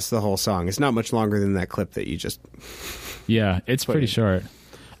the whole song. It's not much longer than that clip that you just. Yeah, it's pretty short.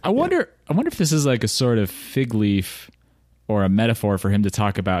 I wonder if this is like a sort of fig leaf or a metaphor for him to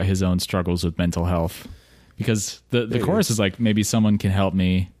talk about his own struggles with mental health, because the chorus is like, maybe someone can help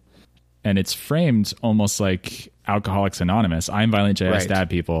me, and it's framed almost like Alcoholics Anonymous. I'm violent J, I stab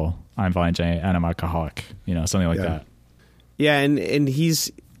people. I'm violent J, and I'm alcoholic. Something like that. Yeah, and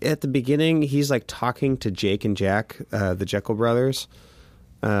he's at the beginning. He's like talking to Jake and Jack, the Jekyll brothers.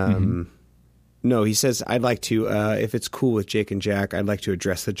 No, he says, I'd like to, if it's cool with Jake and Jack, I'd like to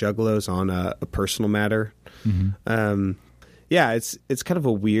address the Juggalos on a personal matter. Yeah, it's kind of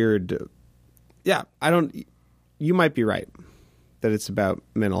a weird. Yeah, you might be right that it's about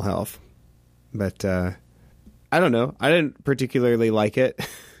mental health, but I don't know. I didn't particularly like it.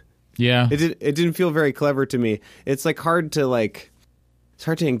 Yeah, it didn't feel very clever to me. It's like hard to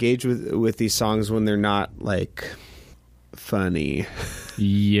engage with these songs when they're not like funny.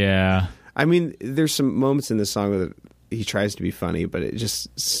 Yeah. I mean, there's some moments in this song that he tries to be funny, but it just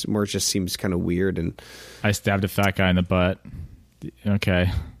seems kind of weird. And I stabbed a fat guy in the butt. Okay.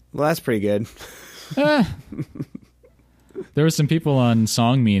 Well, that's pretty good. There were some people on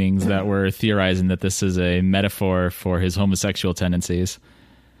song meetings that were theorizing that this is a metaphor for his homosexual tendencies.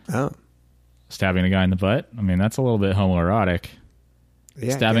 Oh. Stabbing a guy in the butt? I mean, that's a little bit homoerotic.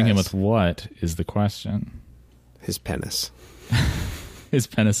 Yeah, stabbing him with what is the question? His penis. His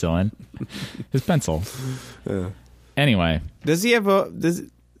penicillin. His pencil. Anyway. Is he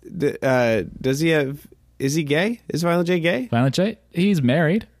gay? Is Violent J gay? Violent J? He's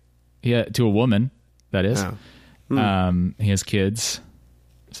married. To a woman, that is. Oh. He has kids.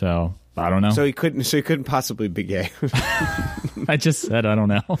 So, I don't know. So he couldn't possibly be gay. I just said I don't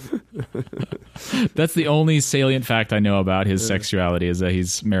know. That's the only salient fact I know about his sexuality, is that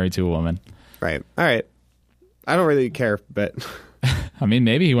he's married to a woman. Right. All right. I don't really care, but I mean,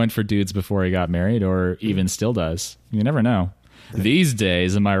 maybe he went for dudes before he got married, or even still does. You never know. These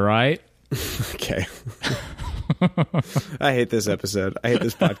days, am I right? Okay. I hate this episode. I hate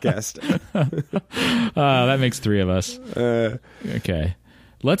this podcast. That makes three of us. Okay.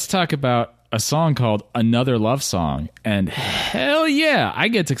 Let's talk about a song called Another Love Song. And hell yeah, I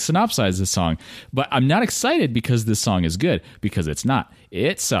get to synopsize this song. But I'm not excited because this song is good, because it's not.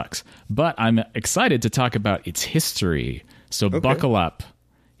 It sucks. But I'm excited to talk about its history. So buckle up.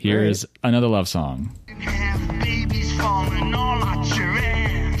 Here's Another Love Song. Have babies falling all out your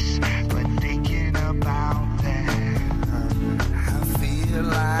ass, but thinking about that, I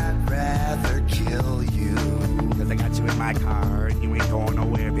feel I'd rather kill you, 'cause I got you in my car and you ain't going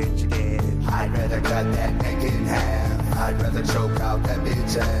nowhere, bitch, you dead. I'd rather cut that neck in half. I'd rather choke out that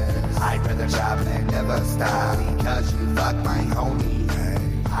bitch ass. I'd rather chop and never stop, because you fuck my homie.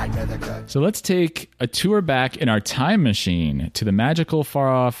 I'd rather cut. So let's take a tour back in our time machine to the magical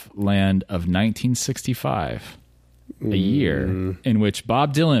far-off land of 1965, a year in which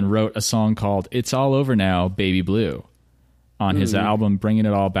Bob Dylan wrote a song called It's All Over Now, Baby Blue, on his album Bringing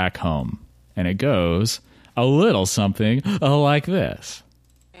It All Back Home. And it goes a little something like this.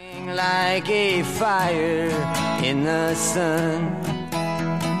 Like a fire in the sun.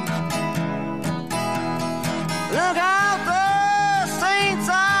 Look out, the saints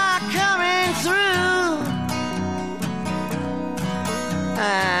are coming through,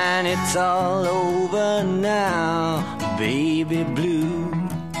 and it's all over now, baby blue.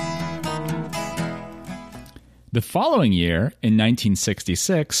 The following year, in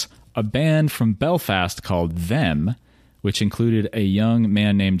 1966, a band from Belfast called Them, which included a young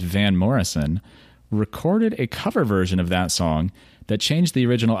man named Van Morrison, recorded a cover version of that song that changed the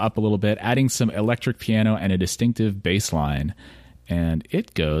original up a little bit, adding some electric piano and a distinctive bass line. And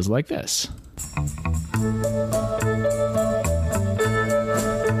it goes like this. You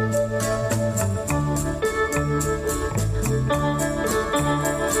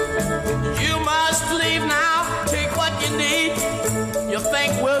must leave now, take what you need, you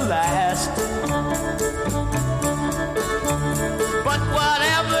think will last. But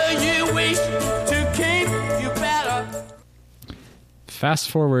whatever you wish to keep, you better. Fast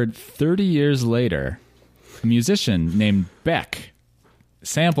forward 30 years later, a musician named Beck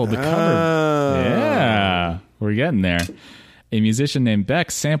sampled the cover. Yeah, we're getting there. A musician named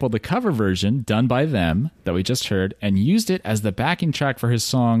Beck sampled the cover version done by Them that we just heard and used it as the backing track for his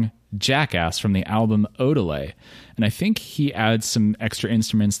song Jackass from the album Odelay. And I think he adds some extra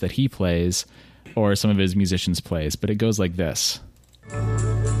instruments that he plays or some of his musicians plays, but it goes like this.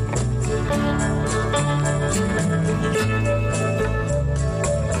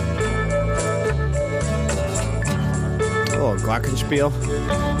 Oh, Glockenspiel.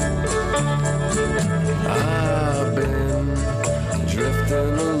 I've been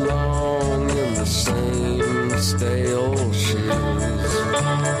drifting along in the same stale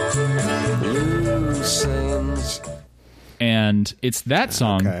shoes. And it's that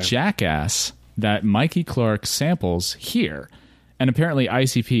song, Okay. Jackass, that Mikey Clark samples here. And apparently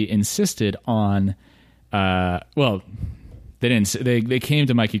ICP insisted on, well, they didn't. They came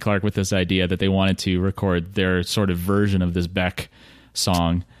to Mikey Clark with this idea that they wanted to record their sort of version of this Beck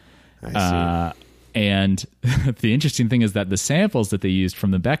song. I see. And the interesting thing is that the samples that they used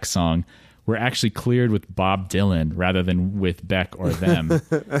from the Beck song were actually cleared with Bob Dylan rather than with Beck or them,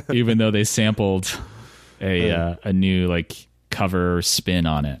 even though they sampled a new like cover spin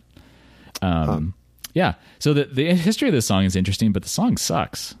on it. Yeah. So the history of this song is interesting, but the song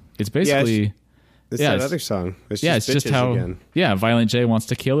sucks. It's basically It's that other song. It's it's just how again. Violent J wants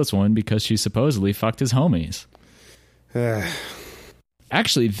to kill this woman because she supposedly fucked his homies.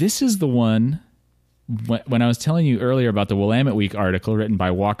 Actually, this is the one. When I was telling you earlier about the Willamette Week article written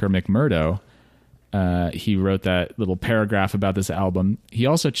by Walker McMurdo, he wrote that little paragraph about this album. He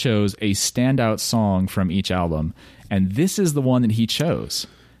also chose a standout song from each album, and this is the one that he chose.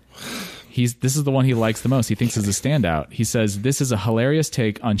 This is the one he likes the most. He thinks is a standout. He says, this is a hilarious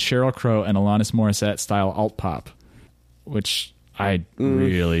take on Sheryl Crow and Alanis Morissette style alt pop, which I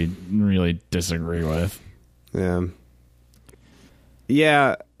really, really disagree with.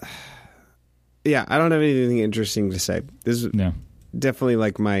 Yeah, I don't have anything interesting to say. This is definitely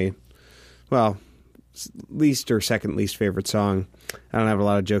like my, least or second least favorite song. I don't have a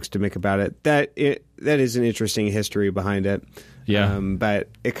lot of jokes to make about it. That is an interesting history behind it. Yeah. But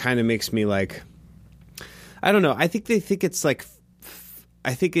it kind of makes me like, I don't know. I think they think it's like,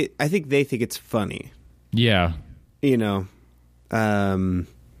 I think they think it's funny. Yeah. You know,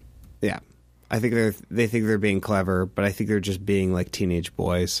 yeah. I think they think they're being clever, but I think they're just being like teenage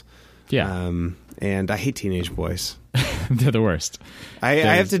boys. Yeah. And I hate teenage boys. They're the worst. I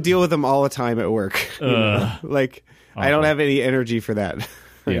have to deal with them all the time at work. You know? Like, I don't have any energy for that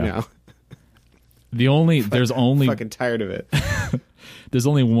right now. There's only fucking tired of it. There's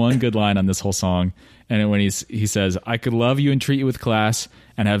only one good line on this whole song, and when he says, "I could love you and treat you with class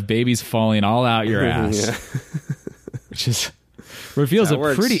and have babies falling all out your ass," which is reveals a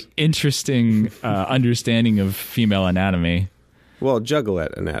pretty interesting understanding of female anatomy. Well,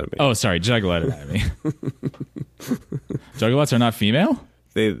 Juggalette anatomy. Oh, sorry, Juggalette anatomy. Juggalettes are not female?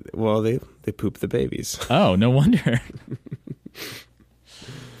 They poop the babies. Oh, no wonder.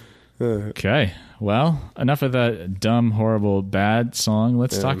 Okay, well, enough of that dumb, horrible, bad song.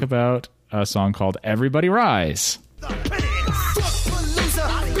 Let's talk about a song called Everybody Rise. Big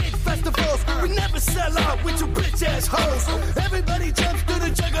festivals, we never sell out with you bitch ass hoes. Everybody jumps to the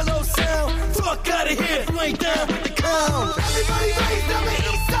Juggalo sound. Fuck out of here, you ain't down with the clown. Everybody raised on the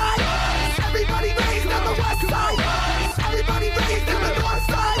east side. Everybody raised on the west side. Everybody raised on the north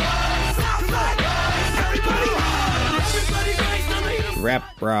side. South side. Everybody raised on the east.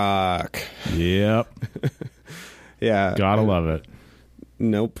 Rap rock. Yep. Yeah. Gotta love it.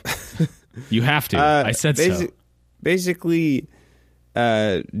 Nope. You have to. I said so. Basically,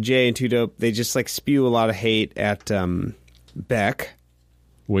 Jay and Two Dope, they just like spew a lot of hate at Beck,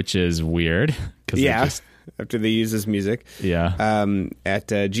 which is weird. After they use his music,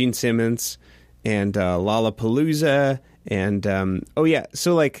 at Gene Simmons and Lollapalooza, and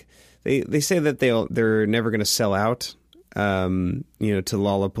so like they say that they're never going to sell out, to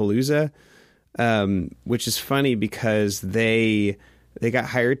Lollapalooza, which is funny because they got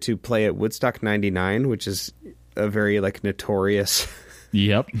hired to play at Woodstock '99, which is a very like notorious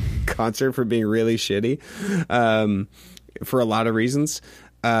concert for being really shitty, for a lot of reasons.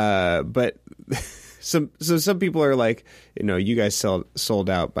 But some people are like, you guys sold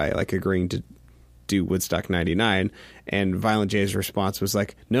out by like agreeing to do Woodstock '99, and Violent J's response was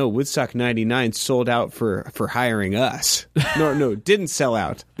like, no, Woodstock '99 sold out for hiring us. No, didn't sell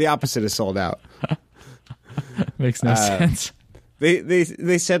out. The opposite is sold out. Makes no sense.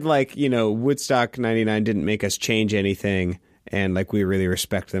 They said like, Woodstock '99 didn't make us change anything, and like we really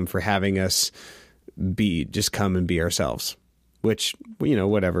respect them for having us just come and be ourselves, which,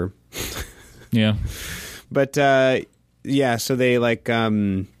 whatever. Yeah. But so they like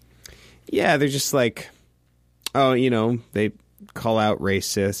they're just like, they call out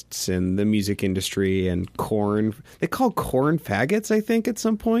racists in the music industry and Korn. They call Korn faggots, I think, at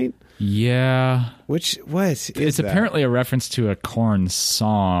some point. Yeah. What is it's that? Apparently a reference to a Korn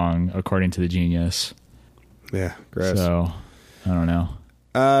song, according to the Genius. Yeah, gross. So, I don't know.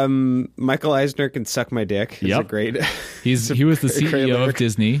 Michael Eisner can suck my dick. He's a great... He was the CEO of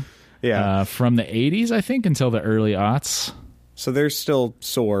Disney. Yeah. From the 80s, I think, until the early aughts. So they're still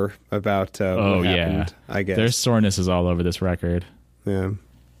sore about what happened, I guess. Their soreness is all over this record. Yeah.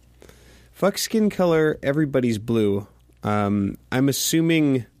 Fuck skin color, everybody's blue. I'm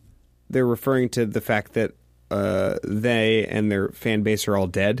assuming they're referring to the fact that they and their fan base are all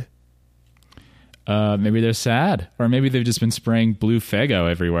dead. Maybe they're sad, or maybe they've just been spraying blue Faygo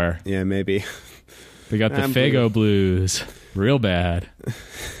everywhere. Yeah, maybe. They got the Faygo blues, real bad.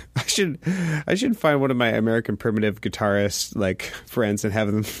 I should find one of my American Primitive guitarist like friends and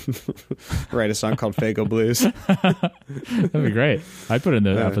have them write a song called Faygo Blues. That'd be great. I'd put it in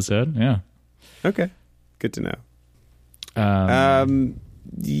the episode. Yeah. Okay. Good to know.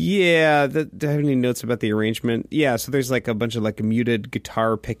 Yeah. Do I have any notes about the arrangement? Yeah. So there's like a bunch of like muted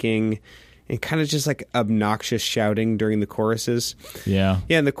guitar picking and kind of just like obnoxious shouting during the choruses. Yeah.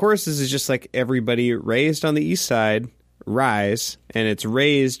 Yeah. And the choruses is just like everybody raised on the east side, rise, and it's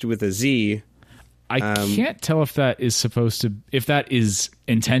raised with a Z. I can't tell if that is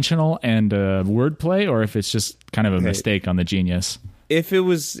intentional and wordplay, or if it's just kind of a mistake on the Genius. If it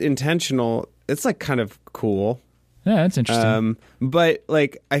was intentional, it's like kind of cool. Yeah, that's interesting. But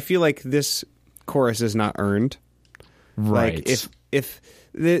like, I feel like this chorus is not earned. Right. Like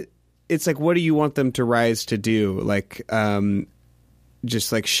it's like, what do you want them to rise to do? Like,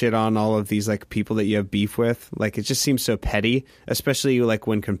 just like shit on all of these like people that you have beef with. Like, it just seems so petty, especially like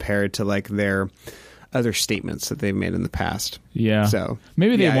when compared to like their other statements that they've made in the past. Yeah. So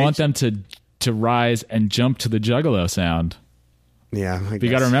maybe they want them to rise and jump to the Juggalo sound. Yeah. You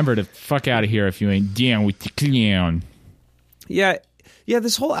got to remember to fuck out of here if you ain't down with the clown. Yeah. Yeah,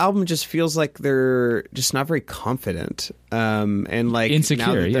 this whole album just feels like they're just not very confident. And like insecure,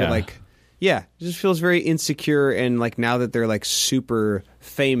 now that they're like, it just feels very insecure, and like now that they're like super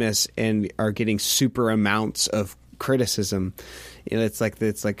famous and are getting super amounts of criticism, you know, it's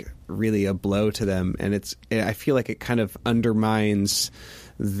like really a blow to them, and I feel like it kind of undermines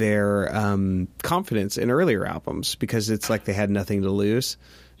their confidence in earlier albums because it's like they had nothing to lose.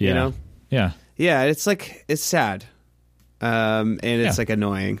 Yeah. You know? Yeah. Yeah, it's like it's sad. And it's like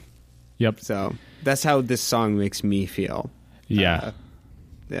annoying. Yep. So that's how this song makes me feel. Yeah.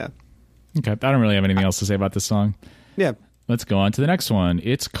 Yeah. Okay. I don't really have anything else to say about this song. Yeah. Let's go on to the next one.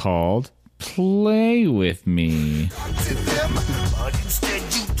 It's called Play With Me. But instead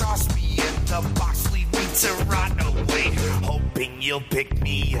you toss me in the box, leave me to rot away, hoping you'll pick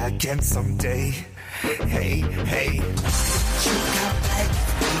me again someday. Hey, hey. You got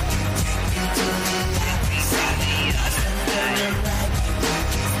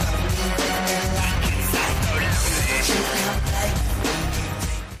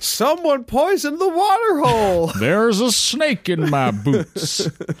Someone poisoned the water hole. There's a snake in my boots.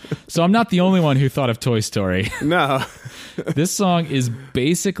 So I'm not the only one who thought of Toy Story. No. This song is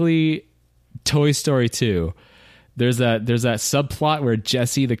basically Toy Story 2. There's that subplot where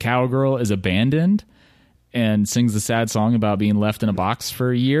Jessie the cowgirl is abandoned and sings a sad song about being left in a box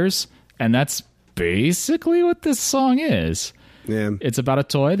for years, and that's basically what this song is. Yeah. It's about a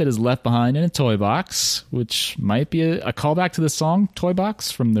toy that is left behind in a toy box, which might be a callback to the song Toy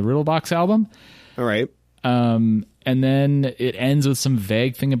Box from the Riddle Box album. All right. And then it ends with some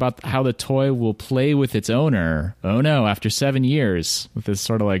vague thing about how the toy will play with its owner. Oh no, after 7 years, with this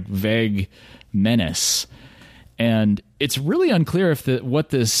sort of like vague menace. And it's really unclear if what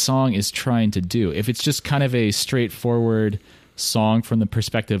this song is trying to do. If it's just kind of a straightforward song from the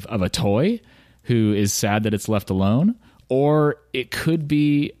perspective of a toy who is sad that it's left alone, or it could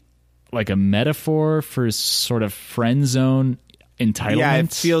be like a metaphor for sort of friend zone entitlement. Yeah,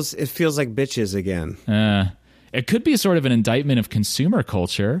 it feels like bitches again. It could be sort of an indictment of consumer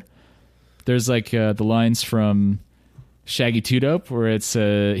culture. There's like the lines from Shaggy Two Dope where it's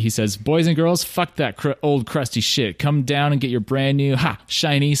he says, "Boys and girls, fuck that old crusty shit. Come down and get your brand new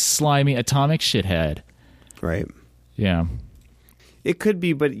shiny, slimy, atomic shithead." Right. Yeah. It could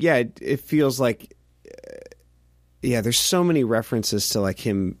be, but yeah, it feels like there's so many references to like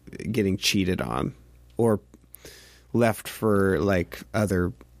him getting cheated on or left for like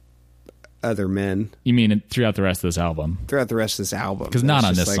other men. You mean throughout the rest of this album? Throughout the rest of this album. Because not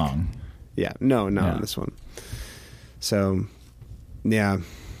on this song. Yeah, not on this one. So, yeah.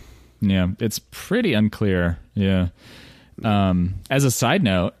 Yeah, it's pretty unclear. Yeah. As a side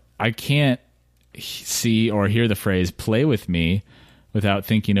note, I can't see or hear the phrase "play with me" without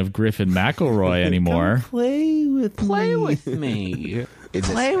thinking of Griffin McElroy anymore. Play with me.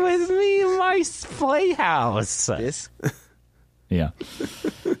 Play with me in my playhouse. Yeah.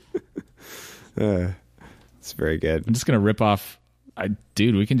 It's very good. I'm just going to rip off.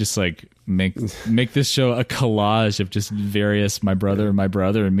 Dude, we can just like make this show a collage of just various my brother,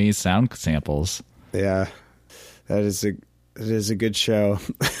 and me sound samples. Yeah. That is a good show.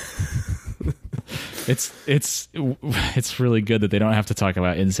 It's really good that they don't have to talk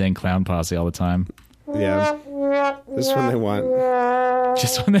about Insane Clown Posse all the time. Yeah. Just when they want.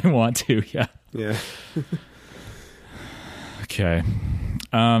 Just when they want to, yeah. Yeah. Okay.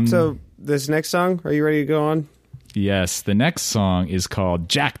 So this next song, are you ready to go on? Yes, the next song is called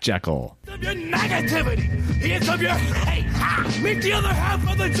Jack Jekyll. Of your negativity, here's of your hate. Meet the other half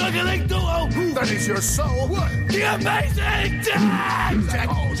of the juggling duo. That is your soul. The amazing Jack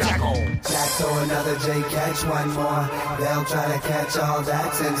Jekyll. Jack, throw another J, catch one more. They'll try to catch all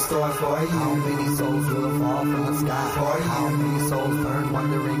that's in store for you. How many souls will fall from the sky for you? How many souls burn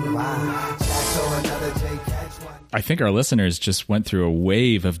wondering why? Jack, throw another J, catch one. I think our listeners just went through a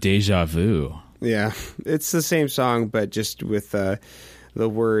wave of deja vu. Yeah, it's the same song, but just with the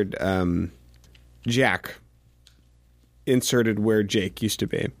word Jack inserted where Jake used to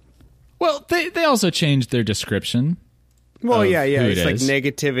be. Well, they also changed their description. Well, yeah, who it's it like is.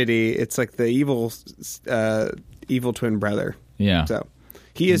 negativity. It's like the evil twin brother. Yeah. So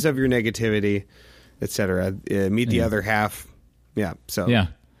he is of your negativity, etc. Meet the other half. Yeah. So Yeah.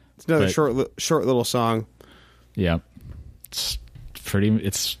 it's another But- short little song. Yeah. It's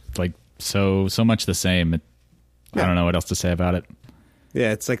like so much the same. I don't know what else to say about it.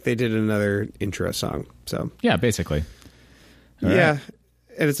 Yeah, it's like they did another intro song. So Yeah, basically. All yeah, right.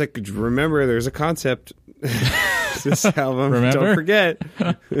 and it's like remember, there's a concept. This album. Remember?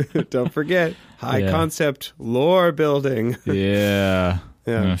 Don't forget. High Yeah. concept lore building. Yeah.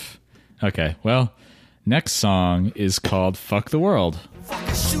 Yeah. Oof. Okay. Well, next song is called Fuck the World. Fuck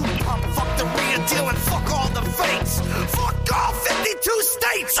the shoe pump, fuck the real deal, and fuck all the fakes. Fuck all 52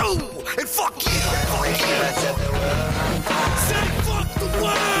 states, ooh, and fuck you, fuck you. Say fuck the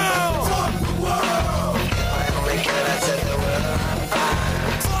world, fuck the world.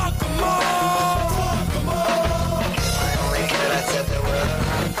 Fuck them all, fuck them all.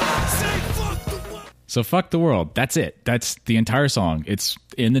 Say fuck the world. So Fuck the World. That's it. That's the entire song. It's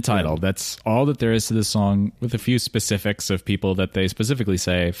in the title. That's all that there is to this song, with a few specifics of people that they specifically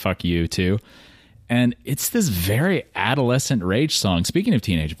say fuck you to. And it's this very adolescent rage song, speaking of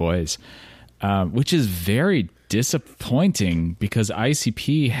teenage boys, which is very disappointing because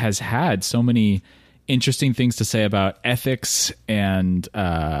ICP has had so many interesting things to say about ethics and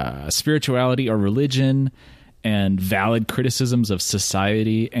spirituality or religion and valid criticisms of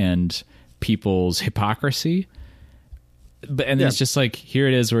society and people's hypocrisy. But and then it's just like, here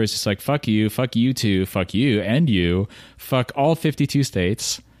it is where it's just like, fuck you too, fuck you and you, fuck all 52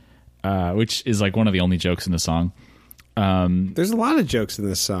 states, which is like one of the only jokes in the song. There's a lot of jokes in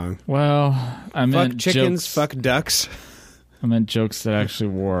this song. Well, I meant Fuck chickens, jokes, fuck ducks. I meant jokes that actually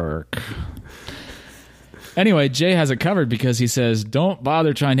work. Anyway, Jay has it covered because he says, don't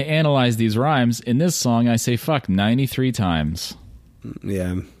bother trying to analyze these rhymes. In this song, I say fuck 93 times.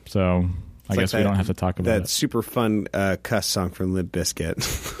 Yeah. So I guess we don't have to talk about that it. super fun cuss song from Limp Bizkit.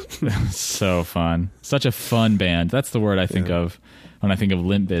 So fun. Such a fun band. That's the word I think of when I think of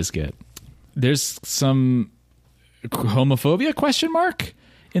Limp Bizkit. There's some homophobia question mark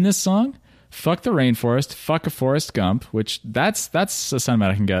in this song. Fuck the rainforest. Fuck a Forrest Gump, which that's a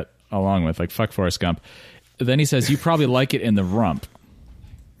sentiment I can get along with. Like, fuck Forrest Gump. Then he says, you probably like it in the rump.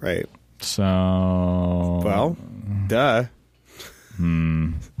 Right. So... Well, duh.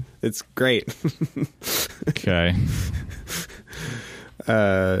 It's great. Okay.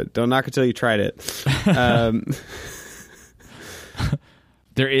 Don't knock it till you tried it.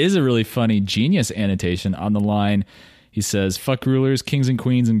 There is a really funny Genius annotation on the line. He says, fuck rulers, kings and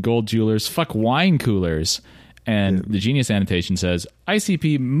queens, and gold jewelers. Fuck wine coolers. And the Genius annotation says,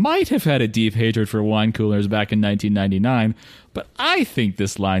 ICP might have had a deep hatred for wine coolers back in 1999, but I think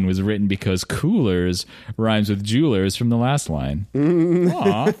this line was written because coolers rhymes with jewelers from the last line.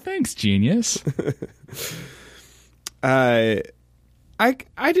 Aw, thanks, Genius. I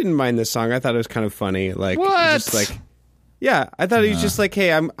didn't mind this song. I thought it was kind of funny. Like, What? Just like, yeah, I thought he was just like,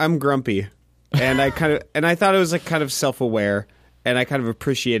 hey, I'm grumpy, and I thought it was like kind of self-aware. And I kind of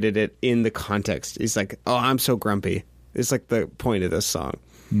appreciated it in the context. He's like, oh, I'm so grumpy. It's like the point of this song.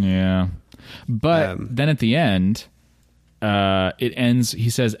 Yeah. But then at the end, it ends,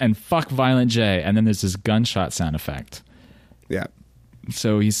 he says, and fuck Violent J. And then there's this gunshot sound effect. Yeah.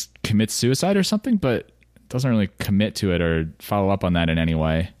 So he commits suicide or something, but doesn't really commit to it or follow up on that in any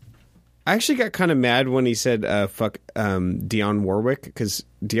way. I actually got kind of mad when he said fuck Dionne Warwick, because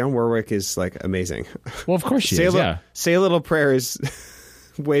Dionne Warwick is like amazing. Well, of course she is, yeah. Say a Little Prayer is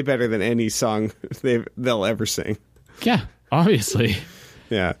way better than any song they'll ever sing. Yeah, obviously.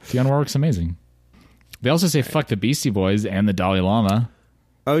 Yeah. Dionne Warwick's amazing. They also say fuck the Beastie Boys and the Dalai Lama.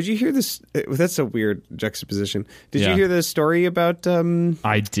 Oh, did you hear this? That's a weird juxtaposition. Did Yeah. you hear the story about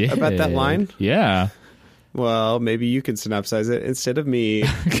I did. about that line? Yeah. Well, maybe you can synopsize it instead of me.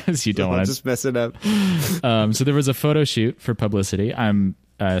 Because you don't I'll want to just mess it up. So there was a photo shoot for publicity. I'm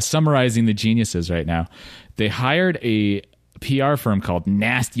summarizing the geniuses right now. They hired a PR firm called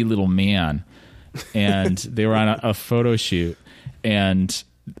Nasty Little Man, and they were on a photo shoot, and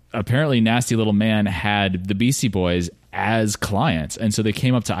apparently Nasty Little Man had the Beastie Boys as clients, and so they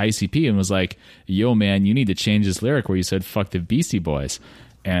came up to ICP and was like, yo man, you need to change this lyric where you said fuck the Beastie Boys.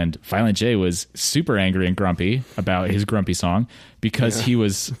 And Violent J was super angry and grumpy about his grumpy song because he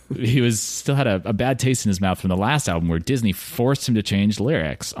was still had a bad taste in his mouth from the last album where Disney forced him to change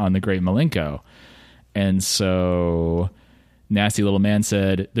lyrics on The Great Malenko. And so Nasty Little Man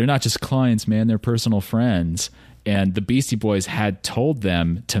said, they're not just clients, man, they're personal friends. And the Beastie Boys had told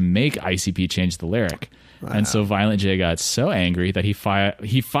them to make ICP change the lyric. Wow. And so Violent J got so angry that he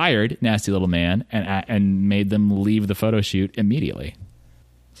fired Nasty Little Man and made them leave the photo shoot immediately.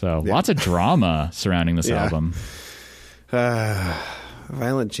 So lots of drama surrounding this album.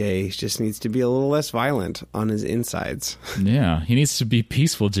 Violent J just needs to be a little less violent on his insides. Yeah, he needs to be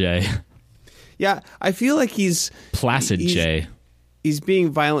Peaceful J. Yeah, I feel like he's Placid J. He's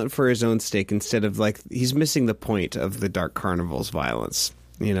being violent for his own sake instead of like he's missing the point of the Dark Carnival's violence.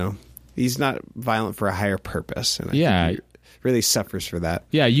 You know, he's not violent for a higher purpose, and I think he really suffers for that.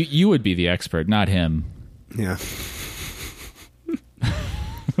 Yeah, you would be the expert, not him. Yeah.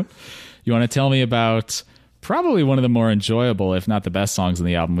 You want to tell me about probably one of the more enjoyable, if not the best songs on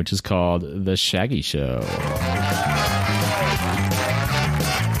the album, which is called The Shaggy Show. Okay,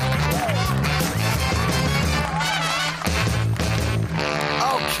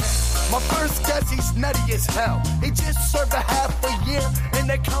 my first guess, he's nutty as hell. He just served a half a year in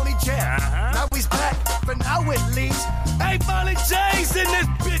the county jail. Now he's back, for now at least. Hey, Violent J's in this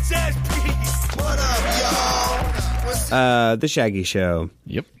bitch ass piece. What up, y'all? The Shaggy Show.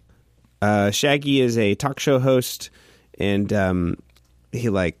 Yep. Shaggy is a talk show host, and he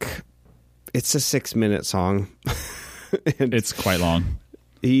it's a 6-minute song. And it's quite long.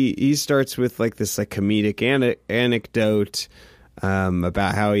 He starts with like this like comedic anecdote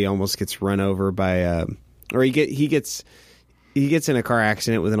about how he almost gets run over by or he gets in a car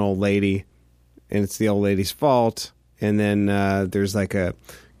accident with an old lady, and it's the old lady's fault. And then there's like a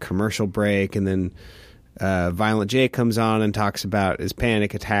commercial break, and then Violent J comes on and talks about his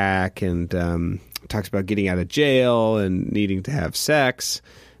panic attack and talks about getting out of jail and needing to have sex.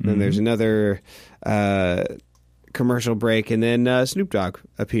 And then there's another commercial break, and then Snoop Dogg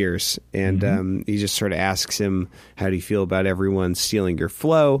appears, and he just sort of asks him, how do you feel about everyone stealing your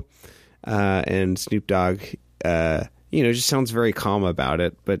flow? And Snoop Dogg, just sounds very calm about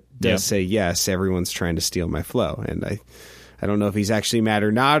it, but does say, yes, everyone's trying to steal my flow. And I don't know if he's actually mad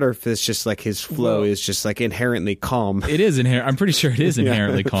or not, or if it's just like his flow is just like inherently calm. It is I'm pretty sure it is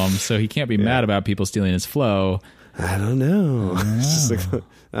inherently calm, so he can't be mad about people stealing his flow. I don't know. It's just like,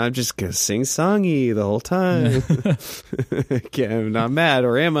 I'm just gonna sing songy the whole time. I'm not mad,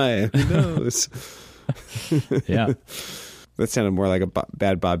 or am I? Who knows? Yeah. That sounded more like a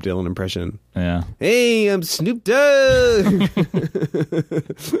bad Bob Dylan impression. Yeah. Hey, I'm Snoop Dogg.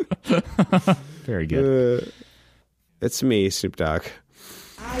 Very good. It's me, Snoop Dogg.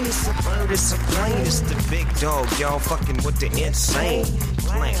 It's a bird, it's a plane, it's the big dog, y'all fucking with the insane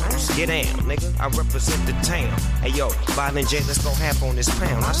clowns. Get down, nigga, I represent the town. Hey yo, Violent J, let's go half on this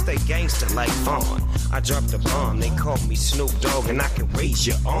pound. I stay gangster like Vaughn. I dropped a bomb, they call me Snoop Dogg, and I can raise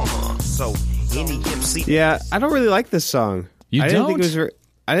your arm. So any MC. Yeah, I don't really like this song. I didn't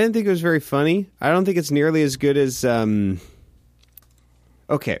think it was very funny. I don't think it's nearly as good as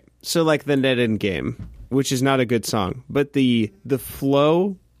okay, so like the Net End Game, which is not a good song, but the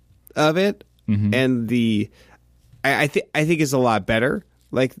flow of it and I think is a lot better.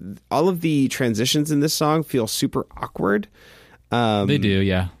 Like all of the transitions in this song feel super awkward. They do,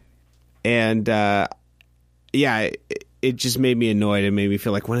 yeah. And it just made me annoyed. It made me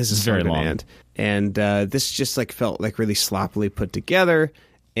feel like, when is this song going to end? And this just like felt like really sloppily put together.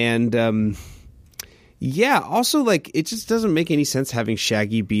 And also like it just doesn't make any sense having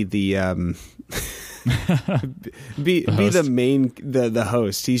Shaggy be the be the main the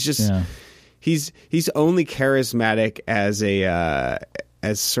host. He's just he's only charismatic as a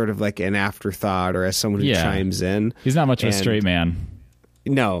as sort of like an afterthought, or as someone who chimes in. He's not much of a straight man.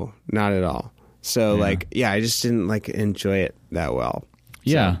 No, not at all. So I just didn't like enjoy it that well.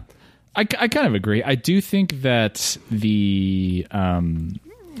 Yeah. So. I kind of agree. I do think that the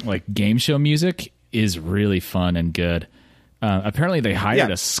like game show music is really fun and good. Apparently they hired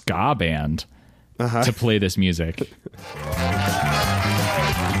a ska band to play this music.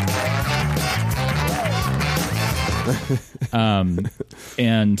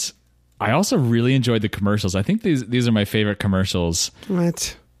 And I also really enjoyed the commercials. I think these are my favorite commercials.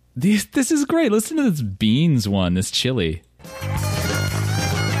 What? This is great. Listen to this beans one, this chili.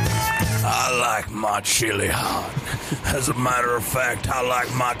 I like my chili hot. As a matter of fact, I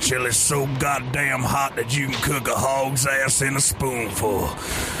like my chili so goddamn hot that you can cook a hog's ass in a spoonful.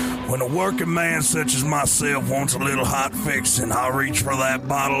 When a working man such as myself wants a little hot fixin', I'll reach for that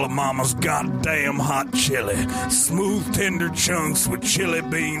bottle of Mama's goddamn hot chili. Smooth, tender chunks with chili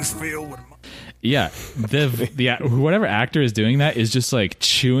beans filled with... Yeah, the whatever actor is doing that is just like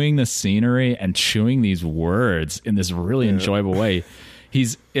chewing the scenery and chewing these words in this really enjoyable way.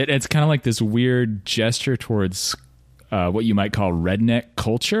 It's kind of like this weird gesture towards what you might call redneck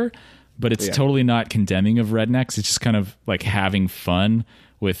culture, but it's totally not condemning of rednecks. It's just kind of like having fun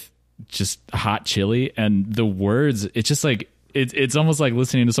with just hot chili, and the words. It's just like. It's almost like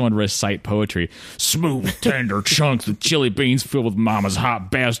listening to someone recite poetry. Smooth, tender chunks with chili beans filled with Mama's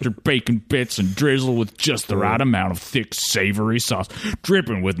hot bastard bacon bits and drizzled with just the right amount of thick, savory sauce,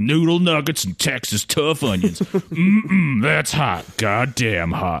 dripping with noodle nuggets and Texas tough onions. That's hot.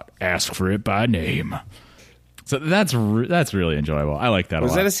 Goddamn hot. Ask for it by name. So that's really enjoyable. I like that a lot.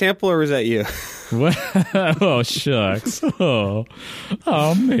 Was that a sample or was that you? What? Oh, shucks. Oh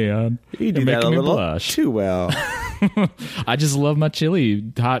man. You do that a little blush. Too well. I just love my chili.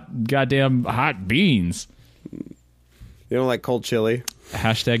 Goddamn hot beans. You don't like cold chili?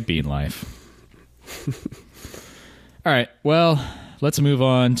 Hashtag bean life. All right. Well, let's move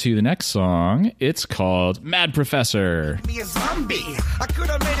on to the next song. It's called Mad Professor. Me a zombie. I could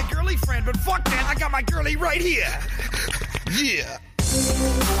have made a girly friend, but fuck that. I got my girlie right here. Yeah.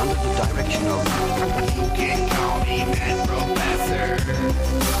 Under the direction of you can call me Mad Professor.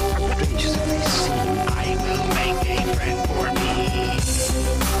 Strange as it may seem, I will make a friend for me.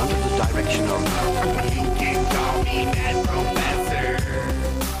 Under the direction of you can call me Mad Professor.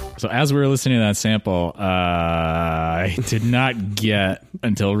 So as we were listening to that sample, I did not get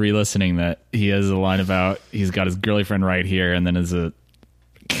until re-listening that he has a line about he's got his girlfriend right here, and then there's a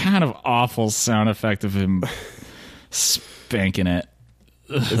kind of awful sound effect of him spanking it.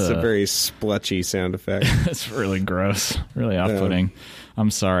 It's a very splutchy sound effect. It's really gross, really off-putting. I'm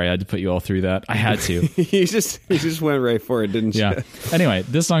sorry I had to put you all through that. I had to. You just went right for it, didn't you? Yeah. Anyway,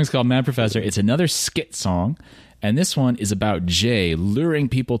 this song is called Mad Professor. It's another skit song, and this one is about Jay luring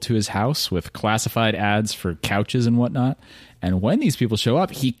people to his house with classified ads for couches and whatnot. And when these people show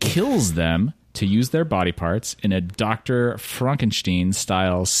up, he kills them to use their body parts in a Dr.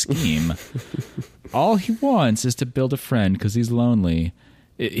 Frankenstein-style scheme. All he wants is to build a friend because he's lonely.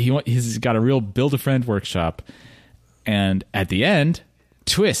 He's got a real build-a-friend workshop. And at the end,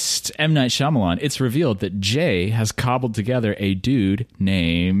 twist, M. Night Shyamalan, it's revealed that Jay has cobbled together a dude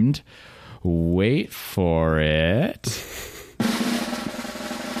named... Wait for it. All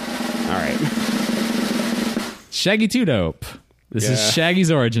right. Shaggy Two Dope. This is Shaggy's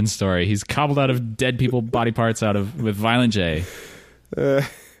origin story. He's cobbled out of dead people body parts with Violent J. It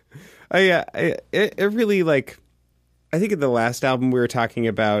really, like, I think in the last album we were talking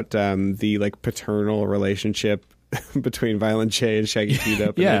about the like paternal relationship between Violent J and Shaggy Two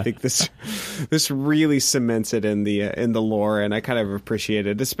Dope, and I think this really cements it in the lore, and I kind of appreciate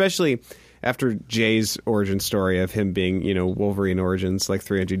it, especially after Jay's origin story of him being, Wolverine origins, like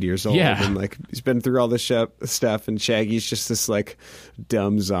 300 years old, and like he's been through all this stuff, and Shaggy's just this like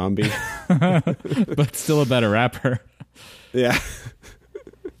dumb zombie, but still a better rapper. Yeah.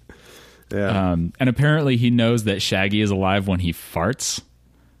 Yeah. And apparently he knows that Shaggy is alive when he farts.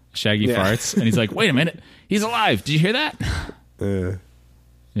 Shaggy farts, and he's like, "Wait a minute, he's alive! Did you hear that?"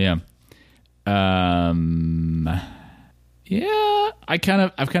 Yeah. Yeah, I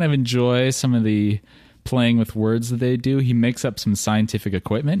kind of enjoy some of the playing with words that they do. He makes up some scientific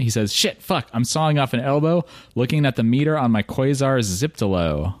equipment. He says, "Shit, fuck, I'm sawing off an elbow, looking at the meter on my Quasar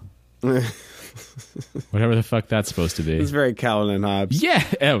Ziptolo." Whatever the fuck that's supposed to be. It's very Calvin and Hobbes. Yeah,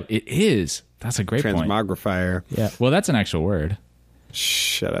 it is. That's a great point. Transmogrifier. Yeah, well, that's an actual word.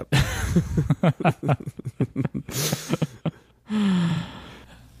 Shut up.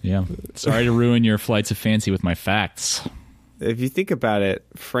 Yeah. Sorry to ruin your flights of fancy with my facts. If you think about it,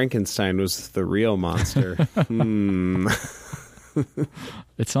 Frankenstein was the real monster.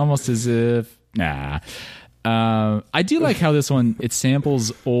 It's almost as if... Nah. I do like how this one, it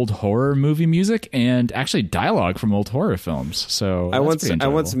samples old horror movie music and actually dialogue from old horror films. So I once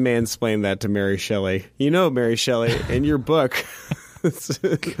mansplained that to Mary Shelley. Mary Shelley, in your book...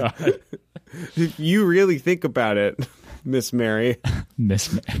 God. If you really think about it, Miss Mary.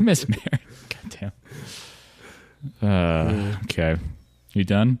 Miss Mary. Goddamn. Okay. You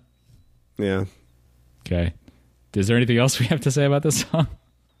done? Yeah. Okay. Is there anything else we have to say about this song?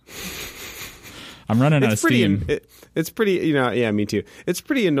 I'm running out of steam. It's pretty, yeah, me too. It's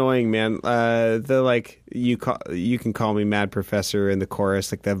pretty annoying, man. The like you can call me Mad Professor in the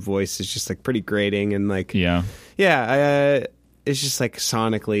chorus, like that voice is just like pretty grating and like it's just like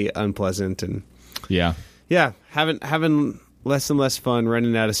sonically unpleasant and having less and less fun,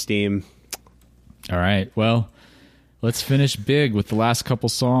 running out of steam. All right, well, let's finish big with the last couple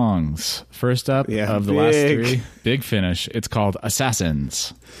songs. First up of the last three, big finish. It's called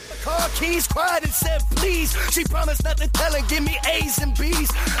Assassins. Car keys cried and said please. She promised not to tell and give me A's and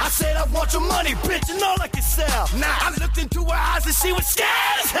B's. I said I want your money, bitch, and all I can sell. I looked into her eyes and she was scared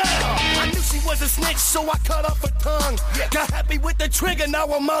as hell. I knew she was a snitch, so I cut off her tongue. Got happy with the trigger, now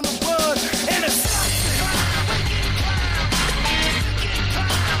I'm on the run. And assassin.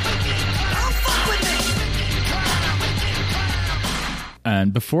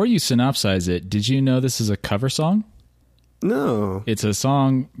 And before you synopsize it, did you know this is a cover song? No. It's a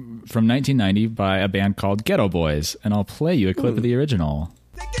song from 1990 by a band called Ghetto Boys, and I'll play you a clip of the original.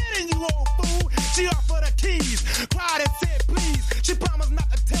 They get in, you old fool. She offered her keys, cried and said please. She promised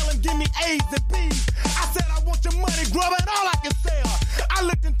not to tell him, give me A's and B's. I said I want your money, grubber, and all I can sell. I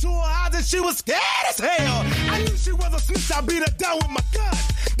looked into her eyes and she was scared as hell. I knew she was a snitch, I beat her down with my gun.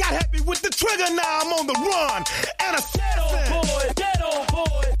 Got happy with the trigger, now I'm on the run. And a ghetto boy, ghetto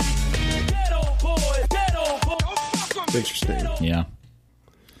boy, ghetto boy, ghetto boy. Interesting. Yeah.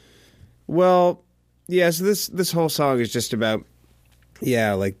 Well, yeah, so this whole song is just about,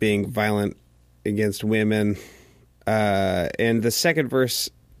 like being violent against women. And the second verse,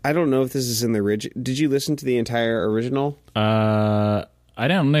 I don't know if this is in the original. Did you listen to the entire original? I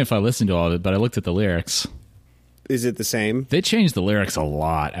don't know if I listened to all of it, but I looked at the lyrics. Is it the same? They changed the lyrics a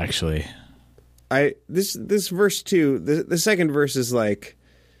lot, actually. This verse 2, the second verse is like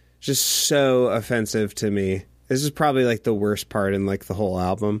just so offensive to me. This is probably like the worst part in like the whole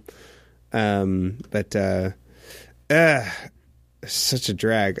album. Such a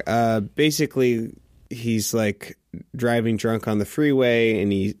drag. Basically, he's like driving drunk on the freeway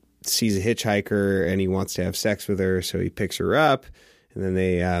and he sees a hitchhiker and he wants to have sex with her. So he picks her up and then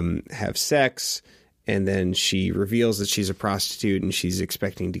they have sex. And then she reveals that she's a prostitute and she's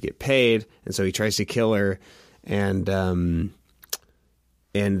expecting to get paid. And so he tries to kill her. And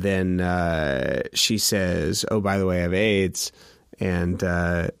then she says, "Oh, by the way, I have AIDS." And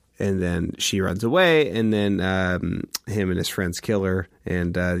then she runs away. And then him and his friends kill her.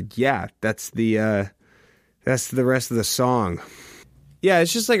 And that's the rest of the song. Yeah,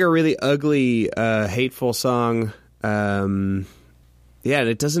 it's just like a really ugly, hateful song. And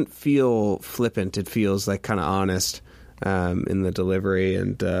it doesn't feel flippant. It feels like kind of honest in the delivery.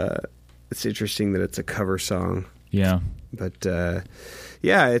 And it's interesting that it's a cover song. Yeah. But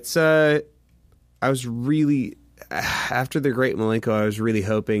it's I was really, after The Great Milenko, I was really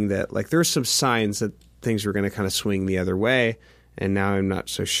hoping that like there's some signs that things were going to kind of swing the other way, and now I'm not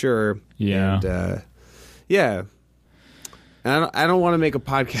so sure. Yeah. And And I don't want to make a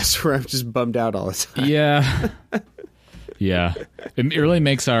podcast where I'm just bummed out all the time. Yeah. Yeah. It really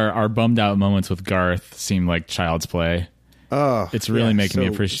makes our bummed out moments with Garth seem like child's play. Oh, it's really making me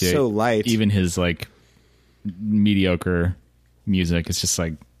appreciate so light. Even his like mediocre music. It's just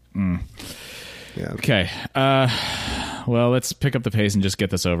like, Yeah. Okay. Well, let's pick up the pace and just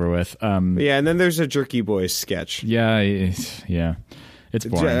get this over with. Yeah, and then there's a Jerky Boys sketch. Yeah. It's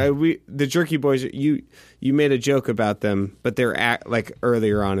boring. The Jerky Boys, you made a joke about them, but they're like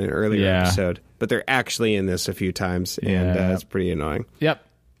earlier on in an earlier episode, but they're actually in this a few times, and it's pretty annoying. Yep.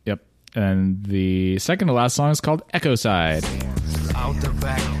 And the second to last song is called Echo Side. Out the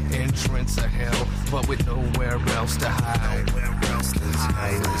back entrance of hell, but with nowhere else to hide.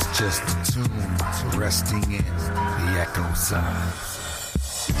 It's just a tune resting in the echo side.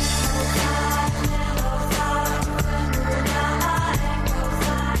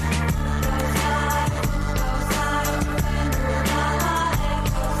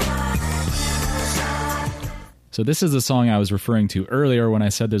 So this is the song I was referring to earlier when I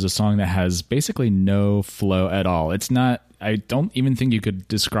said there's a song that has basically no flow at all. It's not, I don't even think you could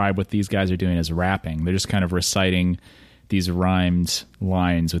describe what these guys are doing as rapping. They're just kind of reciting these rhymed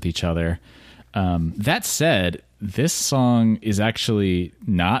lines with each other. That said, this song is actually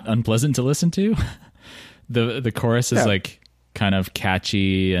not unpleasant to listen to. The chorus is like kind of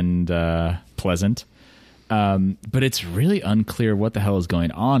catchy and pleasant. But it's really unclear what the hell is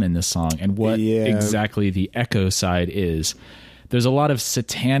going on in this song and what exactly the echo side is. There's a lot of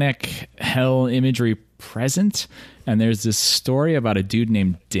satanic hell imagery present, and there's this story about a dude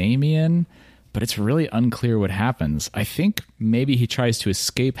named Damien, but it's really unclear what happens. I think maybe he tries to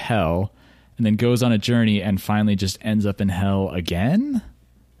escape hell and then goes on a journey and finally just ends up in hell again,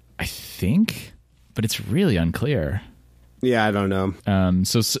 I think. but it's really unclear. Yeah, I don't know.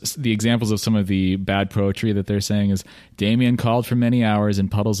 So the examples of some of the bad poetry that they're saying is, Damien called for many hours, in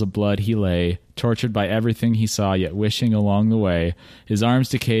puddles of blood he lay, tortured by everything he saw, yet wishing along the way. His arms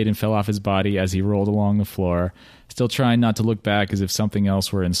decayed and fell off his body as he rolled along the floor, still trying not to look back as if something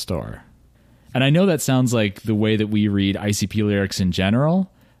else were in store. And I know that sounds like the way that we read ICP lyrics in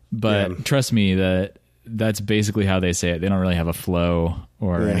general, but trust me, that's basically how they say it. They don't really have a flow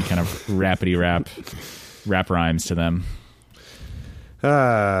or any kind of rapidy rap rhymes to them.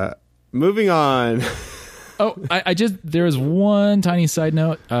 Moving on. There was one tiny side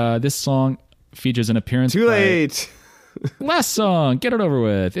note. This song features an appearance. Too late. Last song, get it over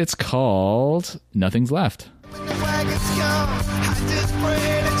with. It's called Nothing's Left.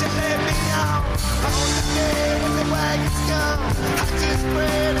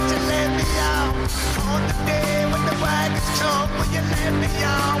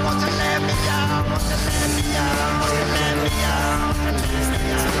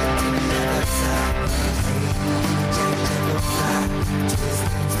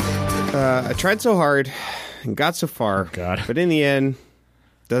 I tried so hard and got so far, but in the end,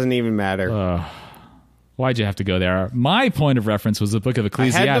 doesn't even matter. Why'd you have to go there? My point of reference was the book of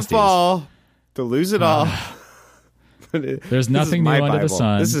Ecclesiastes. I had to fall to lose it all. There's nothing new under the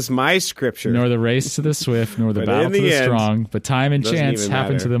sun. This is my scripture. Nor the race to the swift, nor the battle to the strong, but time and chance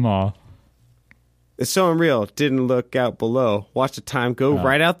happen to them all. It's so unreal. Didn't look out below. Watch the time go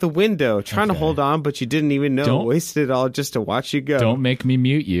right out the window. Trying to hold on, but you didn't even know. Wasted it all just to watch you go. Don't make me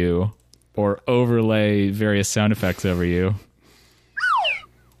mute you or overlay various sound effects over you.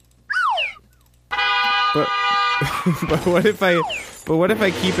 But what if I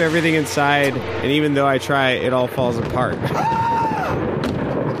keep everything inside, and even though I try, it all falls apart?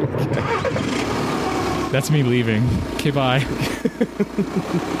 That's me leaving. Okay, bye.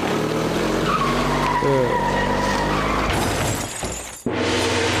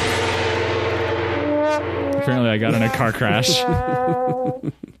 Apparently I got in a car crash.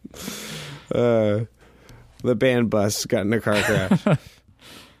 The band bus got in a car crash.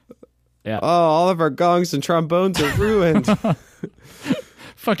 Yeah. Oh, all of our gongs and trombones are ruined.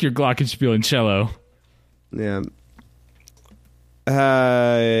 Fuck your glockenspiel and cello. Yeah.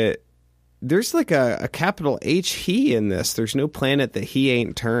 There's like a capital H he in this. There's no planet that he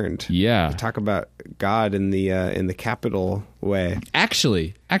ain't turned. Yeah. They talk about God in the capital way.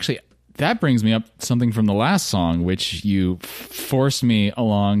 Actually, that brings me up something from the last song, which you forced me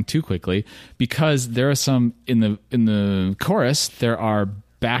along too quickly, because there are some in the chorus. There are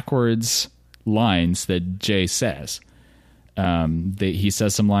backwards lines that Jay says. He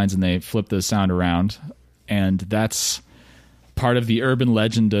says some lines and they flip the sound around, and that's part of the urban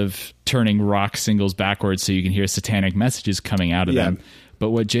legend of turning rock singles backwards so you can hear satanic messages coming out of them. But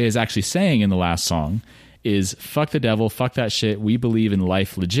what Jay is actually saying in the last song is, fuck the devil, fuck that shit, we believe in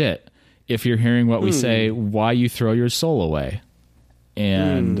life legit. If you're hearing what we say, why you throw your soul away?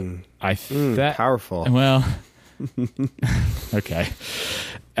 And that powerful. Well, okay.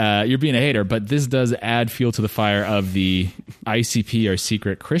 You're being a hater, but this does add fuel to the fire of the ICP or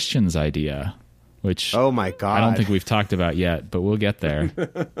secret Christians idea, which oh my God, I don't think we've talked about yet, but we'll get there.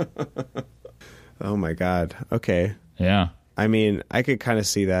 Oh my God. Okay. Yeah. I mean, I could kind of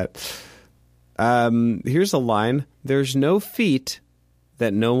see that. Here's a line. There's no feat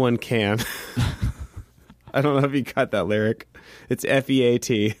that no one can. I don't know if you got that lyric. It's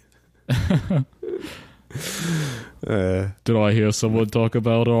F-E-A-T. Did I hear someone talk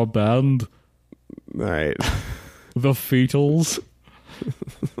about our band? All right. The Fetals.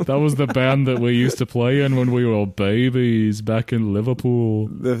 That was the band that we used to play in when we were babies back in Liverpool.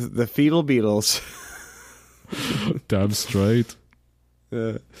 The Fetal Beatles. Damn straight.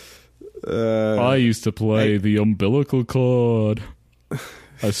 I used to play the umbilical cord.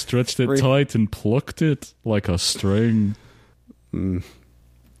 I stretched it tight and plucked it like a string. Can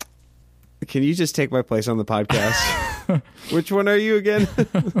you just take my place on the podcast? Which one are you again? I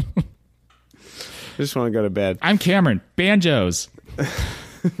just want to go to bed. I'm Cameron. Banjos.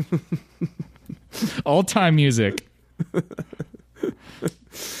 Old time music. I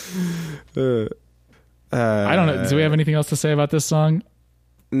don't know. Do we have anything else to say about this song?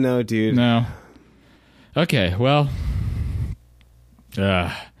 No, dude. No. Okay, well,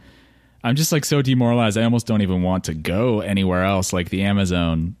 I'm just like so demoralized. I almost don't even want to go anywhere else, like the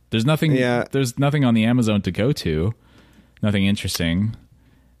Amazon. There's nothing. Yeah. There's nothing on the Amazon to go to. Nothing interesting.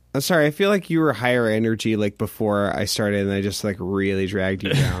 I'm sorry. I feel like you were higher energy like before I started, and I just like really dragged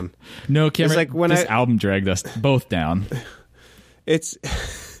you down. No, Cameron. Like when this album dragged us both down. It's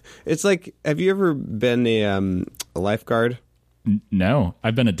like, have you ever been a lifeguard? No,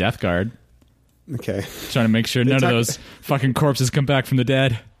 I've been a death guard. Okay. Trying to make sure none of those fucking corpses come back from the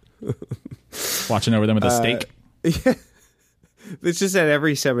dead. Watching over them with a stake. Yeah. It's just at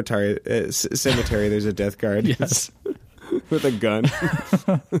every cemetery there's a death guard. Yes. With a gun.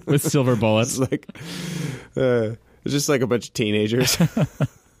 With silver bullets. It's just like a bunch of teenagers.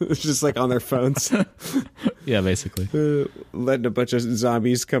 It's just like on their phones. Yeah, basically. Letting a bunch of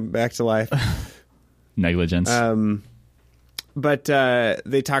zombies come back to life. Negligence. But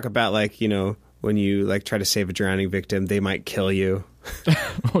they talk about, like, you know, when you like try to save a drowning victim, they might kill you.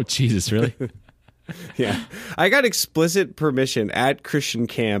 Oh, Jesus, really? Yeah. I got explicit permission at Christian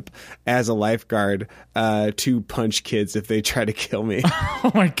camp as a lifeguard to punch kids if they try to kill me.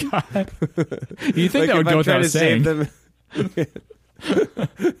 Oh, my God. You think that would go without saying?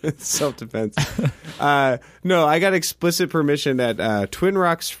 Self-defense. No, I got explicit permission at Twin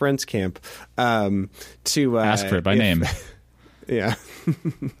Rocks Friends Camp to ask for it by name. Yeah.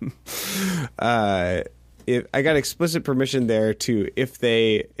 If I got explicit permission there to, if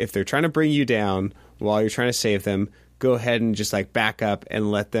they're trying to bring you down while you're trying to save them, go ahead and just like back up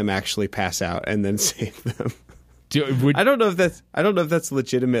and let them actually pass out and then save them. I don't know if that's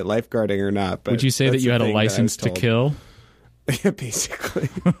legitimate lifeguarding or not. But would you say that you had a license to kill? Yeah, basically.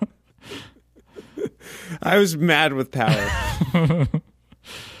 I was mad with power.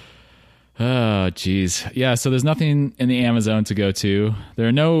 Oh, geez. Yeah, so there's nothing in the Amazon to go to. There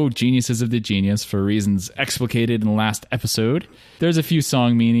are no geniuses of the genius for reasons explicated in the last episode. There's a few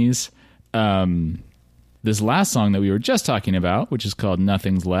song meanies. This last song that we were just talking about, which is called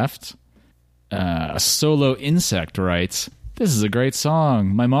Nothing's Left, a solo insect writes, "This is a great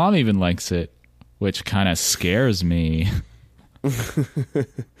song. My mom even likes it," which kind of scares me.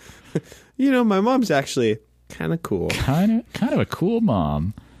 You know, my mom's actually kind of cool. Kind of a cool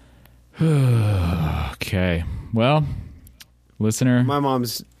mom. Okay. Well, listener, my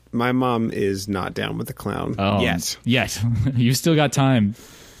mom is not down with the clown yet. Yet. You've still got time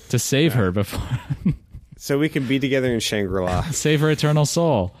to save her before so we can be together in Shangri-La. Save her eternal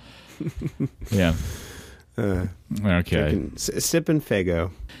soul. Yeah. Okay. Sipping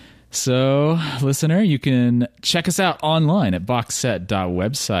Faygo. So, listener, you can check us out online at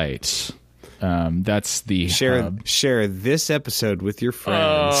boxset.website. That's the share this episode with your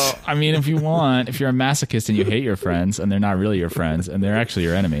friends. I mean, if you want, if you're a masochist and you hate your friends and they're not really your friends and they're actually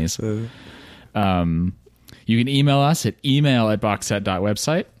your enemies, you can email us at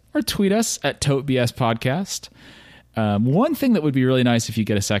email@boxset.website or tweet us at ToteBSPodcast. One thing that would be really nice if you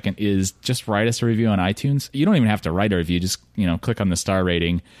get a second is just write us a review on iTunes. You don't even have to write a review. Just, click on the star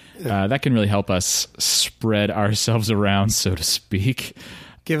rating. That can really help us spread ourselves around, so to speak.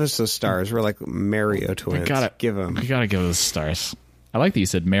 Give us those stars. We're like Mario twins. Give them. We gotta give those stars. I like that you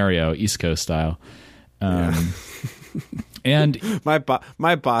said Mario, East Coast style. And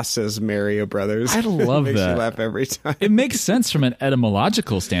my boss says Mario Brothers. I love it makes that. You laugh every time. It makes sense from an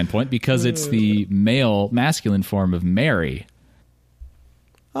etymological standpoint because it's the masculine form of Mary.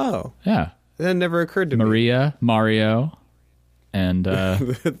 Oh, yeah. That never occurred to me. Maria, Mario. And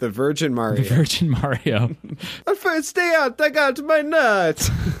the Virgin Mario. The Virgin Mario. Stay out! I got my nuts.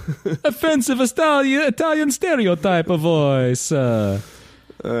 Offensive Italian stereotype of voice. Okay.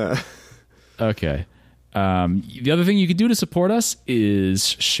 The other thing you could do to support us is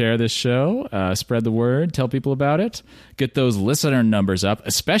share this show, spread the word, tell people about it, get those listener numbers up,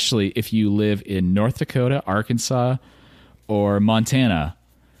 especially if you live in North Dakota, Arkansas, or Montana.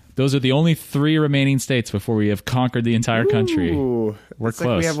 Those are the only 3 remaining states before we have conquered the entire country. Ooh, We're close.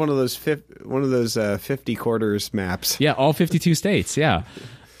 Like we have one of those 50 quarters maps. Yeah, all 52 states. Yeah,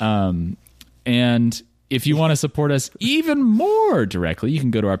 and if you want to support us even more directly, you can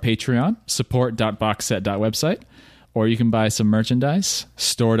go to our Patreon, support.boxset.website, or you can buy some merchandise,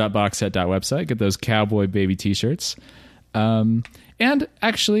 store.boxset.website. Get those cowboy baby T-shirts. And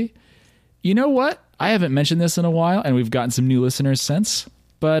actually, you know what? I haven't mentioned this in a while, and we've gotten some new listeners since.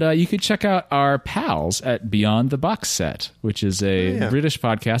 But you could check out our pals at Beyond the Box Set, which is a British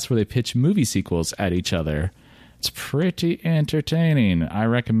podcast where they pitch movie sequels at each other. It's pretty entertaining. I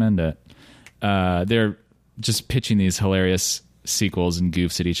recommend it. They're just pitching these hilarious sequels and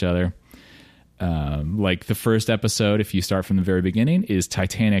goofs at each other. Like the first episode, if you start from the very beginning, is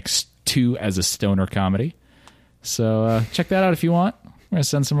Titanic 2 as a stoner comedy. So check that out if you want. We're going to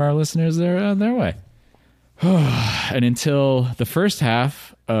send some of our listeners their way. And until the first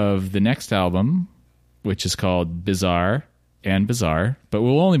half of the next album, which is called Bizarre and Bizarre, but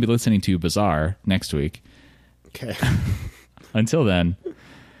we'll only be listening to Bizarre next week. Okay. Until then,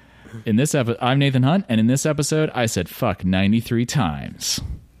 in this episode, I'm Nathan Hunt, and in this episode, I said fuck 93 times.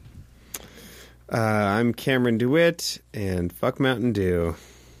 I'm Cameron DeWitt, and fuck Mountain Dew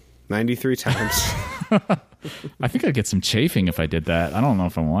 93 times. I think I'd get some chafing if I did that. I don't know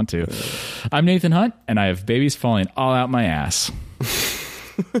if I want to. I'm Nathan Hunt, and I have babies falling all out my ass.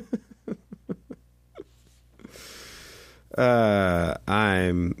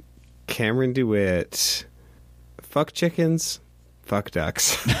 I'm Cameron DeWitt. Fuck chickens, fuck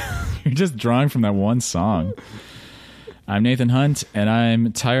ducks. You're just drawing from that one song. I'm Nathan Hunt, and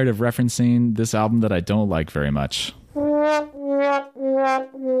I'm tired of referencing this album that I don't like very much.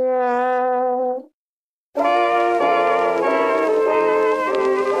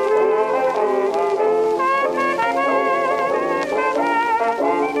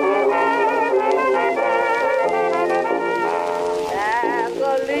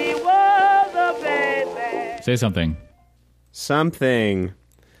 Say something. Something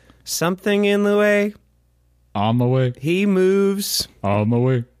in the way. On my way. He moves. On my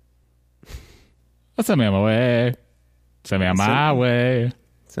way. Send me on my way. Send me on my way.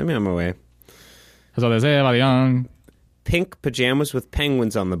 Send me on my way. That's what they say about the young. Pink pajamas with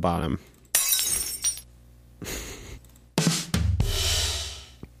penguins on the bottom.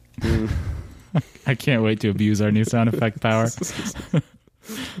 I can't wait to abuse our new sound effect power.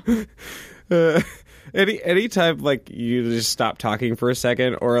 Anytime like you just stop talking for a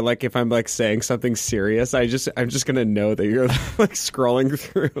second, or like if I'm like saying something serious, I'm just gonna know that you're like scrolling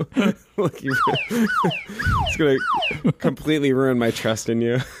through. Like it's gonna completely ruin my trust in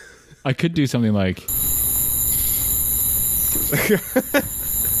you. I could do something like,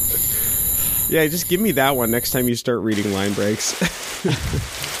 yeah, just give me that one next time you start reading line breaks.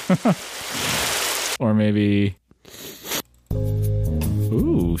 Or maybe,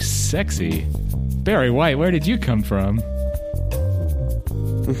 ooh, sexy. Barry White, where did you come from?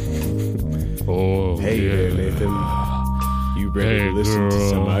 Oh, hey, yeah. Nathan. You ready to listen to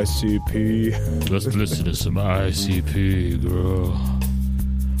some ICP? Let's listen to some ICP, girl.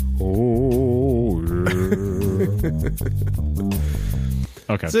 Oh,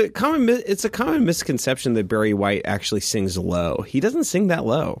 yeah. Okay. It's a common misconception that Barry White actually sings low. He doesn't sing that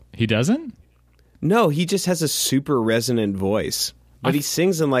low. He doesn't? No, he just has a super resonant voice. But he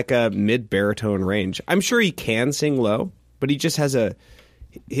sings in like a mid-baritone range. I'm sure he can sing low, but he just has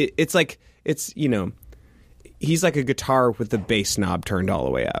he's like a guitar with the bass knob turned all the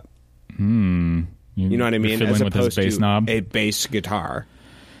way up. You know what I mean? As opposed to knob? A bass guitar.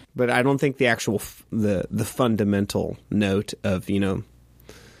 But I don't think the actual the fundamental note of that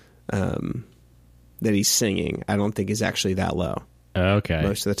he's singing, I don't think is actually that low. Okay.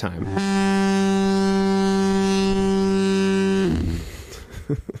 Most of the time.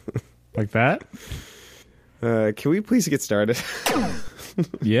 Like that? Can we please get started?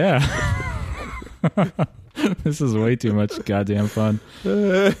 Yeah. This is way too much goddamn fun.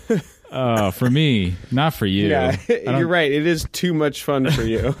 For me, not for you. Yeah, you're right. It is too much fun for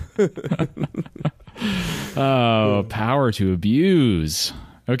you. Oh, power to abuse.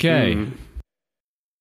 Okay.